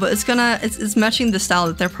purple, but it's matching the style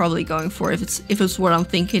that they're probably going for if it's what I'm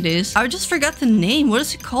thinking it is. I just forgot the name. What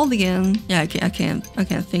is it called again? Yeah, I can't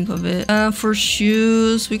think of it. For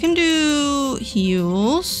shoes, we can do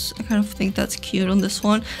heels. I kind of think that's cute on this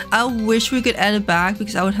one. I wish we could add it back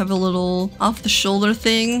because I would have a little off the shoulder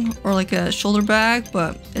thing or like a shoulder bag,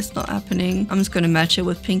 but it's not happening. I'm just gonna match it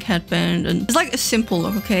with pink headband, and it's like a simple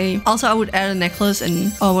look. Okay, also I would add a necklace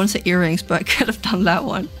and I want to say earrings, but I could have done that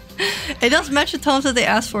one. It does match the tones that they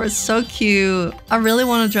asked for. It's so cute. I really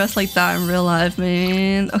want to dress like that in real life,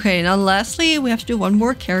 man. Okay, now lastly, we have to do one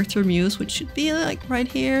more character muse, which should be like right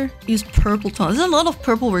here. Use purple tones. There's a lot of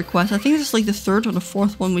purple requests. I think it's like the 3rd or the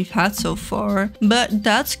 4th one we've had so far. But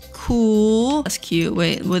that's cool. That's cute.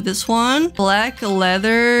 Wait, with this one, black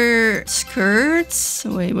leather skirts.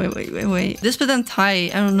 Wait. This but then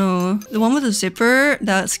tight. I don't know. The one with the zipper,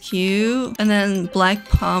 that's cute. And then black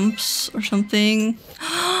pumps or something.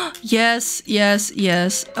 Yes.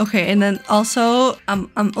 Okay, and then also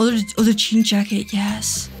the jean jacket.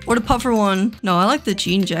 Yes. Or the puffer one. No, I like the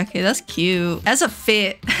jean jacket. That's cute. That's a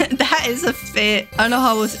fit. That is a fit. I don't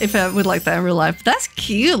know if I would like that in real life. That's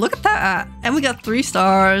cute. Look at that. And we got 3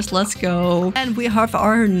 stars. Let's go. And we have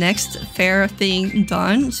our next fair thing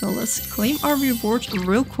done. So let's claim our rewards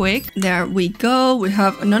real quick. There we go. We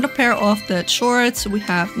have another pair of the shorts. We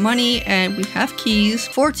have money and we have keys.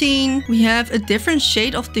 14. We have a different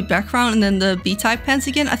shade of the background and then the B-type pants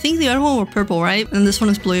again. I think the other one were purple, right? And this one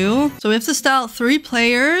is blue. So we have to style 3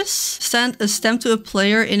 players. Send a stamp to a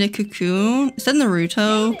player in a cocoon. Is that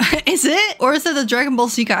Naruto? Is it? Or is it the Dragon Ball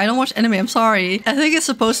Z guy? I don't watch anime. I'm sorry. I think it's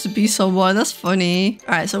supposed to be someone. That's funny.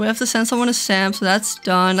 All right, so we have to send someone a stamp. So that's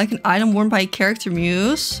done. Like an item worn by a character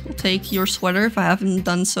muse. We'll take your sweater if I haven't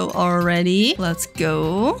done so already. Let's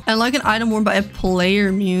go. And like an item worn by a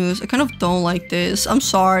player muse. I kind of don't like this. I'm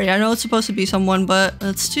sorry. I know it's supposed to be someone, but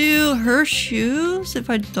let's do her shoes. If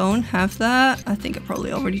I don't have that, I think I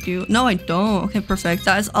probably already do. No, I don't. Okay, perfect.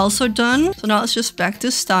 That is also done. So now it's just back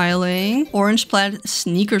to styling. Orange plaid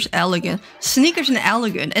sneakers elegant. Sneakers and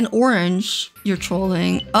elegant and orange. You're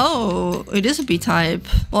trolling. Oh, it is a B type.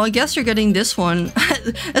 Well, I guess you're getting this one.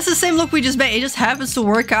 That's the same look we just made. It just happens to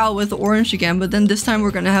work out with the orange again, but then this time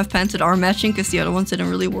we're gonna have pants that are matching because the other ones didn't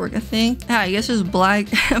really work, I think. Yeah, I guess there's black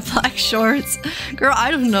black shorts. Girl,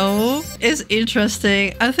 I don't know. It's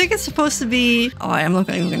interesting. I think it's supposed to be... Oh, I'm not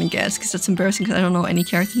even gonna guess because that's embarrassing because I don't know any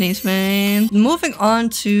character names, man. Moving on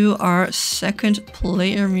to our second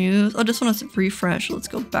player muse. Oh, this one has a refresh. Let's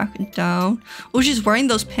go back and down. Oh, she's wearing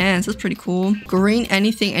those pants. That's pretty cool. Green,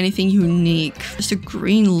 anything unique. Just a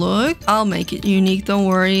green look. I'll make it unique, don't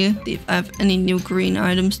worry. See if I have any new green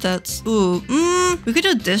items that's... Ooh, we could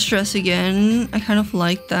do this dress again. I kind of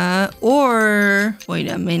like that. Or... Wait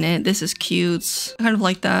a minute, this is cute. I kind of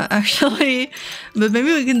like that, actually. But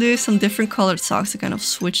maybe we can do some different colored socks to kind of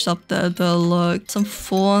switch up the look. Some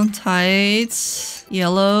full-on tights.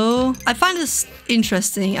 Yellow. I find this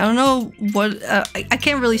interesting. I don't know what... I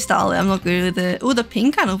can't really style it. I'm not good with it. Oh, the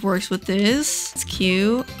pink kind of works with this. It's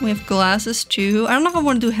cute. We have glasses too. I don't know if I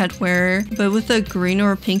want to do headwear, but with a green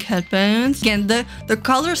or a pink headband. Again, the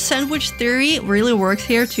color sandwich theory really works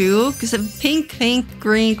here too, because if pink,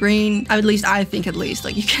 green, at least I think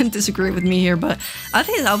like you can disagree with me here, but I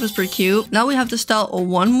think this outfit's pretty cute. Now we have to style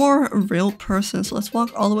one more real person. So let's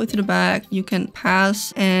walk all the way to the back. You can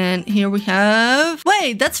pass, and here we have...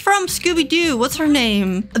 Wait, that's from Scooby-Doo. What's her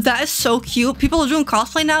name? That is so cute. People are doing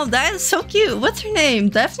cosplay now. That is so cute. What's her name?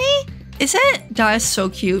 Daphne? Is it? That is so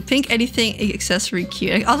cute. Pink anything accessory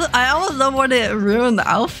cute. I almost don't want to ruin the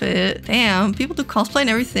outfit. Damn, people do cosplay and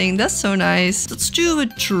everything. That's so nice. Let's do a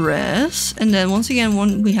dress. And then once again,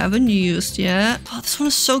 one we haven't used yet. Oh, this one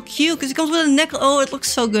is so cute because it comes with a necklace. Oh, it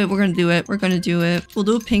looks so good. We're gonna do it. We're gonna do it. We'll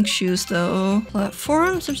do pink shoes though.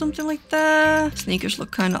 Platforms or something like that. Sneakers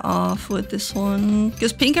look kind of off with this one.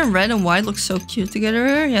 Because pink and red and white look so cute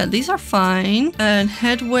together. Yeah, these are fine. And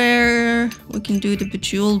headwear. We can do the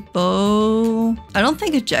bejeweled bow. I don't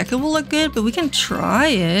think a jacket will look good, but we can try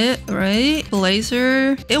it, right?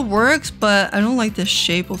 Blazer. It works, but I don't like the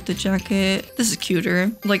shape of the jacket. This is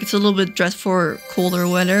cuter. Like, it's a little bit dressed for colder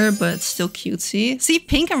weather, but it's still cutesy. See,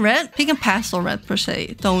 pink and red? Pink and pastel red, per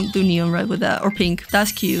se. Don't do neon red with that. Or pink.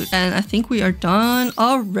 That's cute. And I think we are done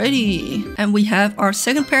already. And we have our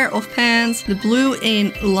second pair of pants. The blue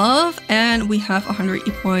in love. And we have 100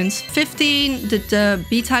 e-points. 15. The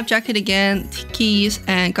B-type jacket again. Keys.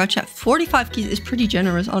 And gotcha. 45 keys is pretty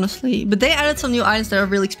generous, honestly. But they added some new items that are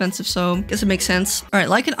really expensive, so I guess it makes sense. All right,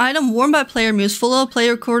 like an item worn by player muse, full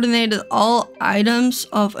player coordinated all items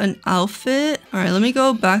of an outfit. All right, let me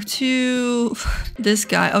go back to this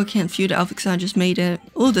guy. Oh, I can't view the outfit because I just made it.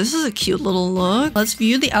 Oh, this is a cute little look. Let's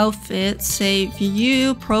view the outfit. Say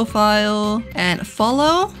view, profile, and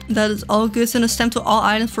follow. That is all good. Send a stamp to all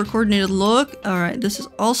items for coordinated look. All right, this is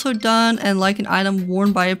also done. And like an item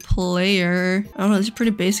worn by a player. I don't know, these are pretty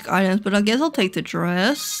basic items, but I guess I'll take the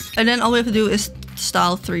dress. And then all we have to do is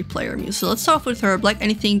style 3 player muse. So let's start off with her. Black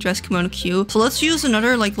anything dress kimono cute. So let's use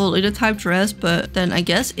another like Lolita type dress, but then I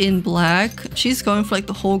guess in black. She's going for like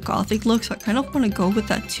the whole gothic look, so I kind of want to go with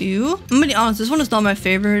that too. I'm gonna be honest, this one is not my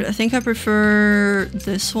favorite. I think I prefer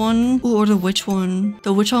this one. Ooh, or the witch one.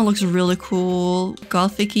 The witch one looks really cool.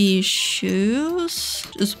 Gothic-y shoes.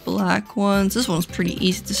 Just black ones. This one's pretty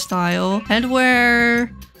easy to style.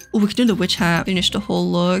 Headwear. Oh, we can do the witch hat. Finish the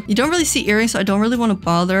whole look. You don't really see earrings, so I don't really want to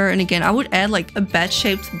bother. And again, I would add like a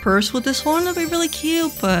bat-shaped purse with this one. That'd be really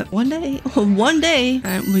cute. But one day, one day.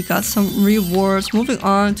 And we got some rewards. Moving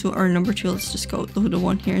on to our number 2. Let's just go to the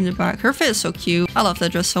one here in the back. Her fit is so cute. I love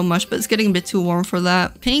that dress so much, but it's getting a bit too warm for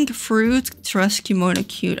that. Pink fruit dress kimono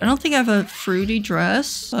cute. I don't think I have a fruity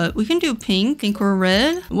dress, but we can do pink or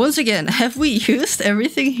red. Once again, have we used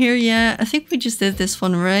everything here yet? I think we just did this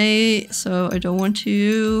one, right? So I don't want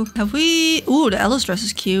to... Have we... Ooh, the Alice dress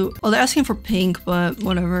is cute. Oh, they're asking for pink, but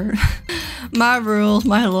whatever. My rules,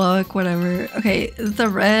 my luck, whatever. Okay, the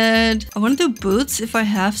red. I want to do boots if I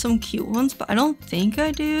have some cute ones, but I don't think I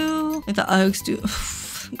do. Like the Uggs do.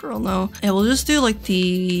 Girl, no. Yeah, we'll just do like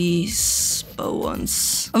these bow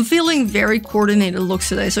ones. I'm feeling very coordinated looks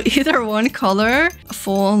today, so either one color.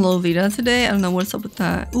 Full on Lolita today. I don't know what's up with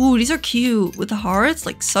that. Ooh, these are cute with the hearts,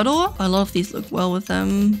 like subtle. A lot of these look well with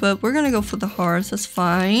them, but we're gonna go for the hearts. That's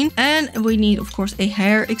fine. And we need, of course, a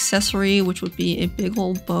hair accessory, which would be a big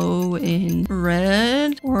old bow in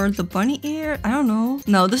red or the bunny ear. I don't know.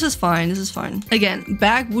 No, this is fine. This is fine. Again,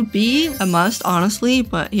 bag would be a must, honestly,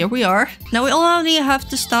 but here we are. Now we only have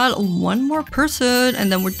to style one more person,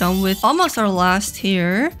 and then we're done with almost our last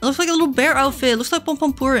here. It looks like a little bear outfit. It looks like Pom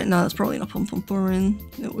Pom Purin. No, that's probably not Pom Pom Purin.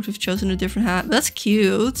 It would have chosen a different hat. That's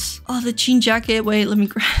cute. Oh, the jean jacket. Wait, let me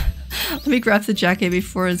grab. Let me grab the jacket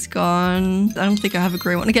before it's gone. I don't think I have a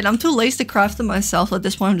gray one. Again, I'm too lazy to craft them myself. So at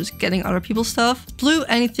this point, I'm just getting other people's stuff. Blue,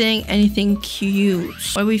 anything cute.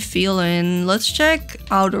 What are we feeling? Let's check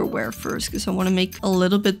outerwear first because I want to make a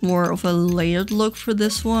little bit more of a layered look for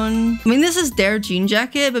this one. I mean, this is their jean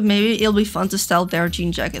jacket, but maybe it'll be fun to style their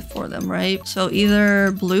jean jacket for them, right? So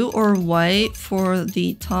either blue or white for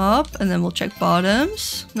the top, and then we'll check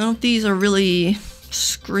bottoms. None of these are really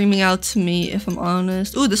screaming out to me, if I'm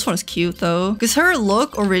honest. Ooh, this one is cute though, because her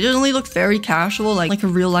look originally looked very casual, like a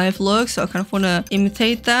real life look, so I kind of want to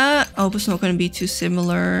imitate that. I hope it's not going to be too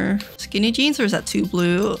similar. Skinny jeans, or is that too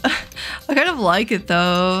blue? I kind of like it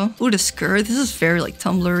though. Ooh, the skirt, this is very like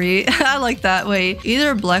tumblery. I like that. Wait,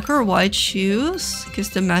 either black or white shoes, because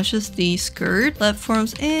that matches the skirt.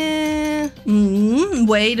 Platforms, wait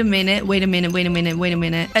a minute.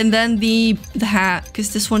 And then the hat,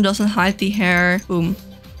 because this one doesn't hide the hair. Boom.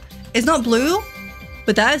 It's not blue,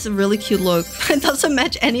 but that is a really cute look. It doesn't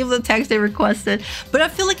match any of the text they requested, but I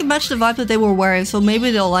feel like it matched the vibe that they were wearing, so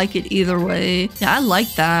maybe they'll like it either way. Yeah, I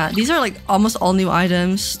like that. These are like almost all new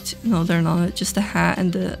items. No, they're not. Just the hat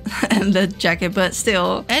and the and the jacket, but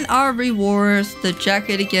still. And our rewards, the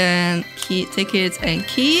jacket again, key tickets and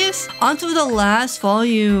keys. On to the last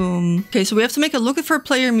volume. Okay, so we have to make a looking for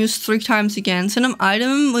player muse 3 times again. Send an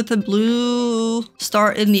item with a blue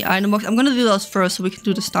star in the item box. I'm gonna do those first so we can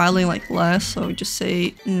do the styling like less. So we just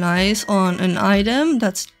say nice on an item.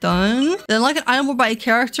 That's done. Then like an item will by a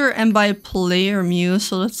character and by a player muse.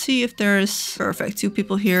 So let's see if there's perfect 2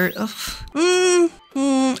 people here.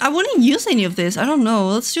 I wouldn't use any of this. I don't know.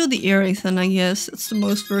 Let's do the earrings then, I guess. It's the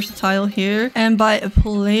most versatile here. And by a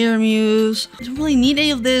player muse. I don't really need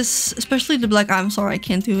any of this, especially the black. I'm sorry, I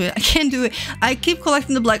can't do it. I can't do it. I keep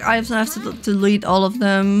collecting the black items and I have to delete all of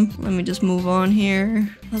them. Let me just move on here.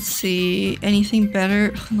 Let's see. Anything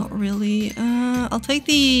better? Not really. I'll take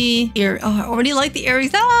the ear. Oh, I already like the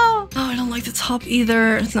earrings. Oh, I don't like the top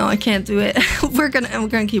either. No, I can't do it. We're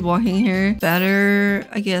gonna keep walking here. Better,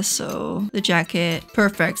 I guess so. The jacket.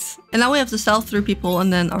 Perfect. And now we have to style through people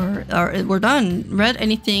and then we're done. Red,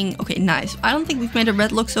 anything. Okay, nice. I don't think we've made a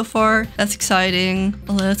red look so far. That's exciting.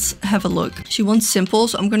 Let's have a look. She wants simple,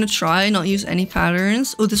 so I'm gonna try not use any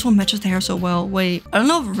patterns. Oh, this one matches the hair so well. Wait, I don't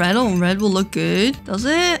know if red on red will look good. Does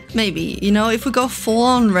it? Maybe. You know, if we go full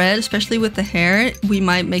on red, especially with the hair, we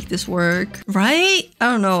might make this work. Right? I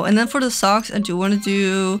don't know. And then for the socks, I do want to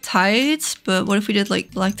do tights, but what if we did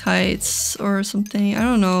like black tights or something? I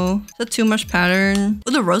don't know. Is that too much pattern?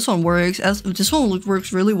 Oh, the rose one works. This one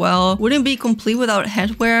works really well. Wouldn't be complete without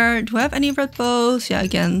headwear. Do I have any red bows? Yeah,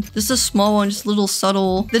 again, this is a small one, just a little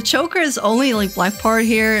subtle. The choker is only like black part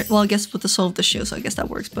here. Well, I guess with the sole of the shoe, so I guess that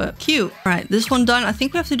works, but cute. All right, this one done. I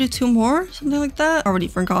think we have to do 2 more, something like that. Already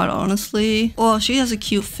forgot, honestly. Oh, she has a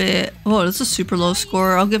cute fit. Oh, this is a super low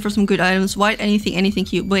score. I'll give her some good items. White, anything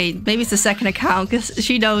cute. Wait, maybe it's the second account because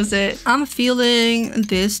she knows it. I'm feeling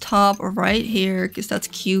this top right here because that's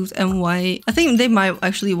cute and white. I think they might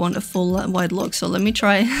actually want a full white look, so let me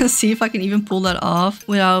try and see if I can even pull that off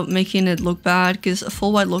without making it look bad, because a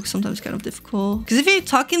full white look is sometimes kind of difficult. Because if you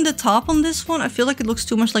tuck in the top on this one, I feel like it looks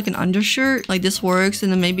too much like an undershirt. Like this works,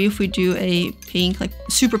 and then maybe if we do a pink, like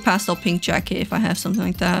super pastel pink jacket, if I have something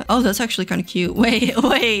like that. Oh, that's actually kind of cute. Wait.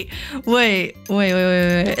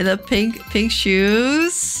 The pink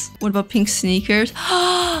shoes. What about pink sneakers?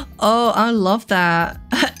 Oh, I love that.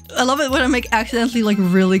 I love it when I make accidentally like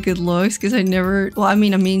really good looks, because I never, well, I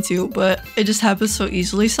mean to, but it just happens so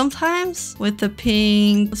easily sometimes. With the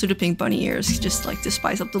pink, let's do the pink bunny ears, just like to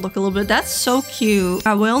spice up the look a little bit. That's so cute.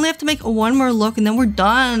 We only have to make 1 more look and then we're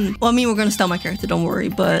done. Well, I mean, we're gonna style my character, don't worry,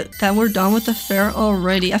 but then we're done with the fair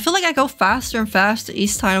already. I feel like I go faster and faster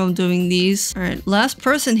each time I'm doing these. All right, last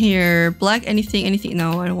person here. Black, anything.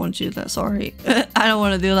 No, I don't want to do that, sorry. I don't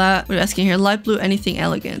want to do that. We're asking here, light blue, anything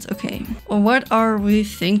elegant. Okay, well, what are we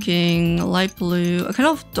thinking? Light blue. I kind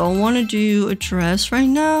of don't want to do a dress right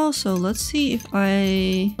now, so let's see if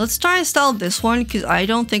let's try and style this one, because I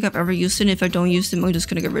don't think I've ever used it. If I don't use them, I'm just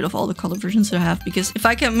gonna get rid of all the color versions that I have, because if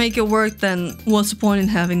I can't make it work, then what's the point in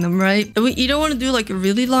having them, right? We either want to do like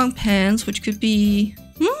really long pants, which could be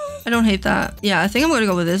I don't hate that. Yeah, I think I'm gonna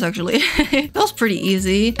go with this actually. That was pretty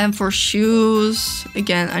easy. And for shoes,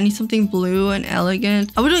 again, I need something blue and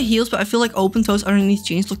elegant. I would do heels, but I feel like open toes underneath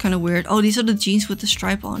jeans look kind of weird. Oh, these are the jeans with the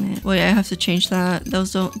stripe on it. Wait, I have to change that.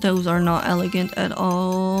 Those are not elegant at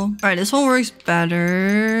all. All right, this one works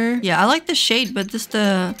better. Yeah, I like the shade, but just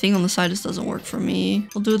the thing on the side just doesn't work for me.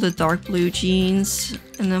 We'll do the dark blue jeans.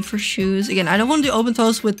 And then for shoes, again, I don't want to do open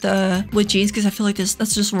toes with jeans, because I feel like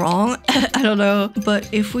that's just wrong. I don't know. But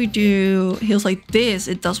if we do heels like this,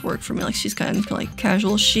 it does work for me. Like she's kind of like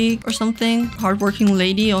casual chic or something. Hardworking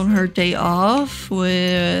lady on her day off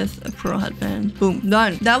with a pearl headband. Boom,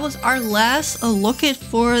 done. That was our last look it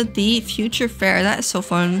for the future fair. That is so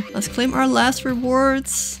fun. Let's claim our last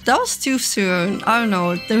rewards. That was too soon. I don't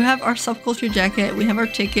know. We have our subculture jacket, we have our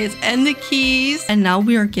tickets and the keys, and now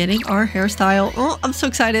we are getting our hairstyle. Oh, I'm so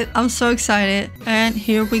excited. I'm so excited. And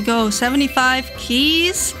here we go. 75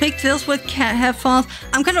 keys, pigtails with cat headphones.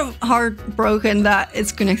 I'm kind of heartbroken that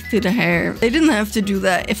it's connected to the hair. They didn't have to do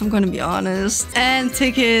that, if I'm gonna be honest. And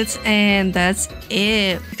tickets, and that's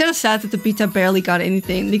it. It's kind of sad that the beta barely got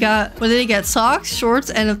anything. They got, what did they get? Socks, shorts,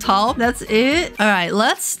 and a top. That's it. All right,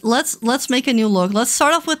 let's make a new look. Let's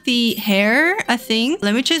start off with the hair, I think.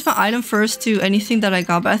 Let me change my item first to anything that I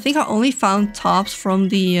got, but I think I only found tops from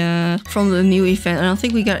the new event. I don't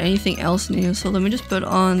think we got anything else new. So let me just put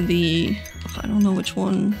on the, I don't know which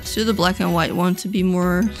one. Let's do the black and white one to be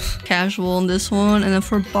more casual on this one. And then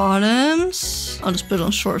for bottoms, I'll just put it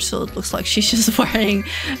on shorts so it looks like she's just wearing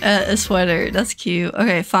a sweater. That's cute.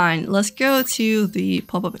 Okay, fine. Let's go to the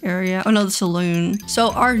pop-up area. Oh no, the saloon.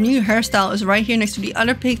 So our new hairstyle is right here next to the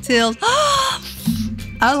other pigtails.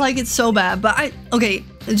 I like it so bad, but okay,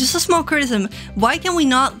 just a small criticism. Why can we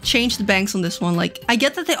not change the bangs on this one? Like, I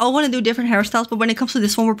get that they all want to do different hairstyles, but when it comes to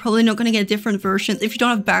this one, we're probably not going to get different versions. If you don't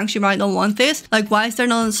have bangs, you might not want this. Like, why is there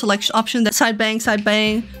not a selection option that side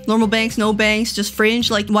bang, normal bangs, no bangs, just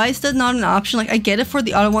fringe? Like, why is that not an option? Like, I get it for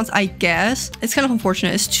the other ones, I guess. It's kind of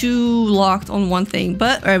unfortunate. It's too locked on one thing,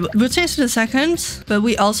 but all right, we'll change it in a second. But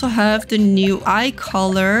we also have the new eye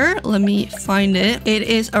color. Let me find it. It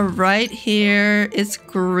is right here. It's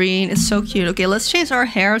green. It's so cute. Okay, let's change our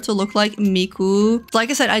hair to look like Miku. Like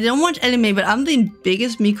I said, I don't watch anime, but I'm the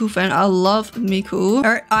biggest Miku fan. I love Miku.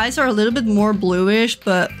 Her eyes are a little bit more bluish,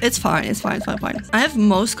 but it's fine. It's fine. I have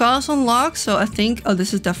most colors unlocked, so I think, oh,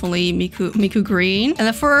 this is definitely Miku green. And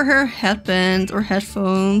then for her headband or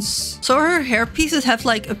headphones, so her hair pieces have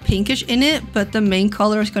like a pinkish in it, but the main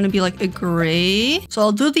color is going to be like a gray. So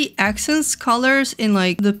I'll do the accents colors in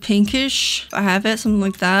like the pinkish. I have it, something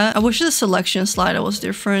like that. I wish the selection slider was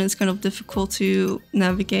different. It's kind of difficult to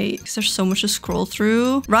navigate because there's so much to scroll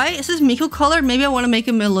through. Right? Is this Miku color? Maybe I want to make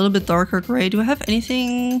him a little bit darker gray. Do I have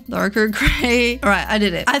anything darker gray? All right, I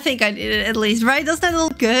did it. I think I did it at least, right? Doesn't that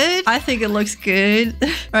look good? I think it looks good. All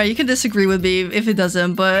right, you can disagree with me if it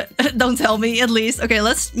doesn't, but don't tell me at least. Okay,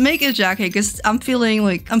 let's make a jacket because I'm feeling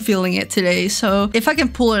it today. So if I can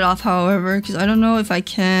pull it off, however, because I don't know if I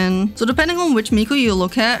can. So depending on which Miku you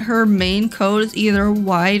look at, her main coat is either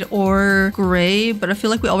white or gray, but I feel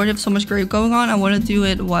like we already have so much gray going on. I want to do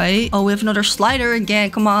it white. Oh, we have another slider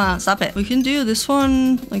again. Come on, stop it. We can do this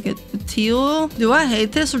one like a teal. Do I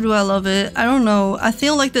hate this or do I love it? I don't know. I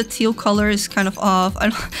feel like the teal color is kind of off.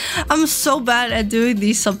 I'm so bad at doing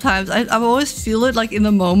these sometimes. I always feel it like in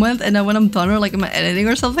the moment, and then when I'm done or like in my editing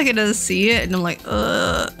or something, I don't see it and I'm like,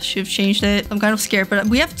 should have changed it. I'm kind of scared, but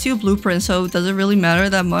we have 2 blueprints, so does it really matter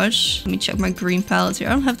that much? Let me check my green palettes here.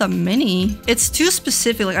 I don't have that many. It's too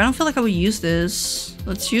specific. Like, I don't feel like I would use this.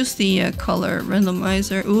 Let's use the color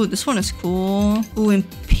randomizer. Ooh, this one is cool. Ooh, in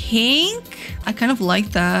pink? I kind of like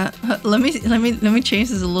that. Let me change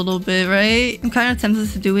this a little bit, right? I'm kind of tempted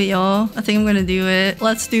to do it, y'all. I think I'm gonna do it.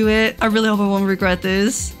 Let's do it. I really hope I won't regret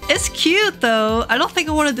this. It's cute though. I don't think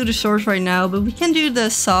I want to do the shorts right now, but we can do the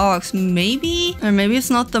socks maybe, or maybe it's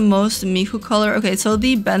not the most Miku color. Okay, so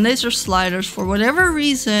the band-aids or sliders, for whatever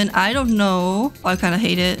reason, I don't know. Oh, I kind of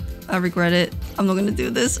hate it. I regret it. I'm not gonna do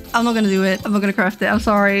this. I'm not gonna do it. I'm not gonna craft it. I'm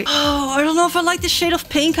sorry. Oh, I don't know if I like the shade of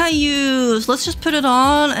pink I use. Let's just put it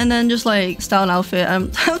on and then just like style an outfit.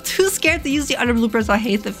 I'm too scared to use the other blueprints. I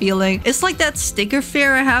hate the feeling. It's like that sticker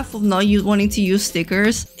fear I have of not wanting to use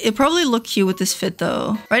stickers. It probably look cute with this fit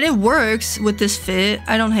though, right? It works with this fit.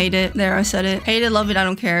 I don't hate it. There, I said it. Hate it, love it. I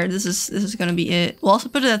don't care. This is gonna be it. We'll also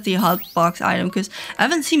put it at the hot box item because I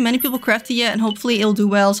haven't seen many people craft it yet, and hopefully it'll do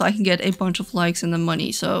well so I can get a bunch of likes and the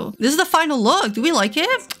money. So this is the final look. Do we like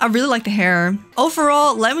it? I really like the hair.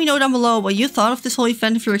 Overall, let me know down below what you thought of this whole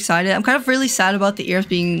event if you're excited. I'm kind of really sad about the ears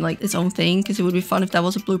being like its own thing because it would be fun if that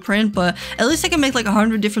was a blueprint, but at least I can make like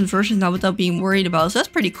 100 different versions now without being worried about it. So that's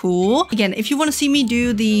pretty cool. Again, if you want to see me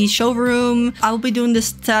do the showroom, I will be doing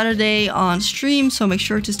this Saturday on stream, so make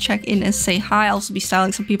sure to check in and say hi. I'll also be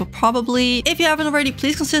styling some people probably. If you haven't already,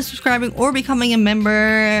 please consider subscribing or becoming a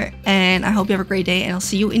member, and I hope you have a great day, and I'll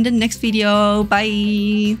see you in the next video.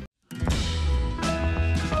 Bye.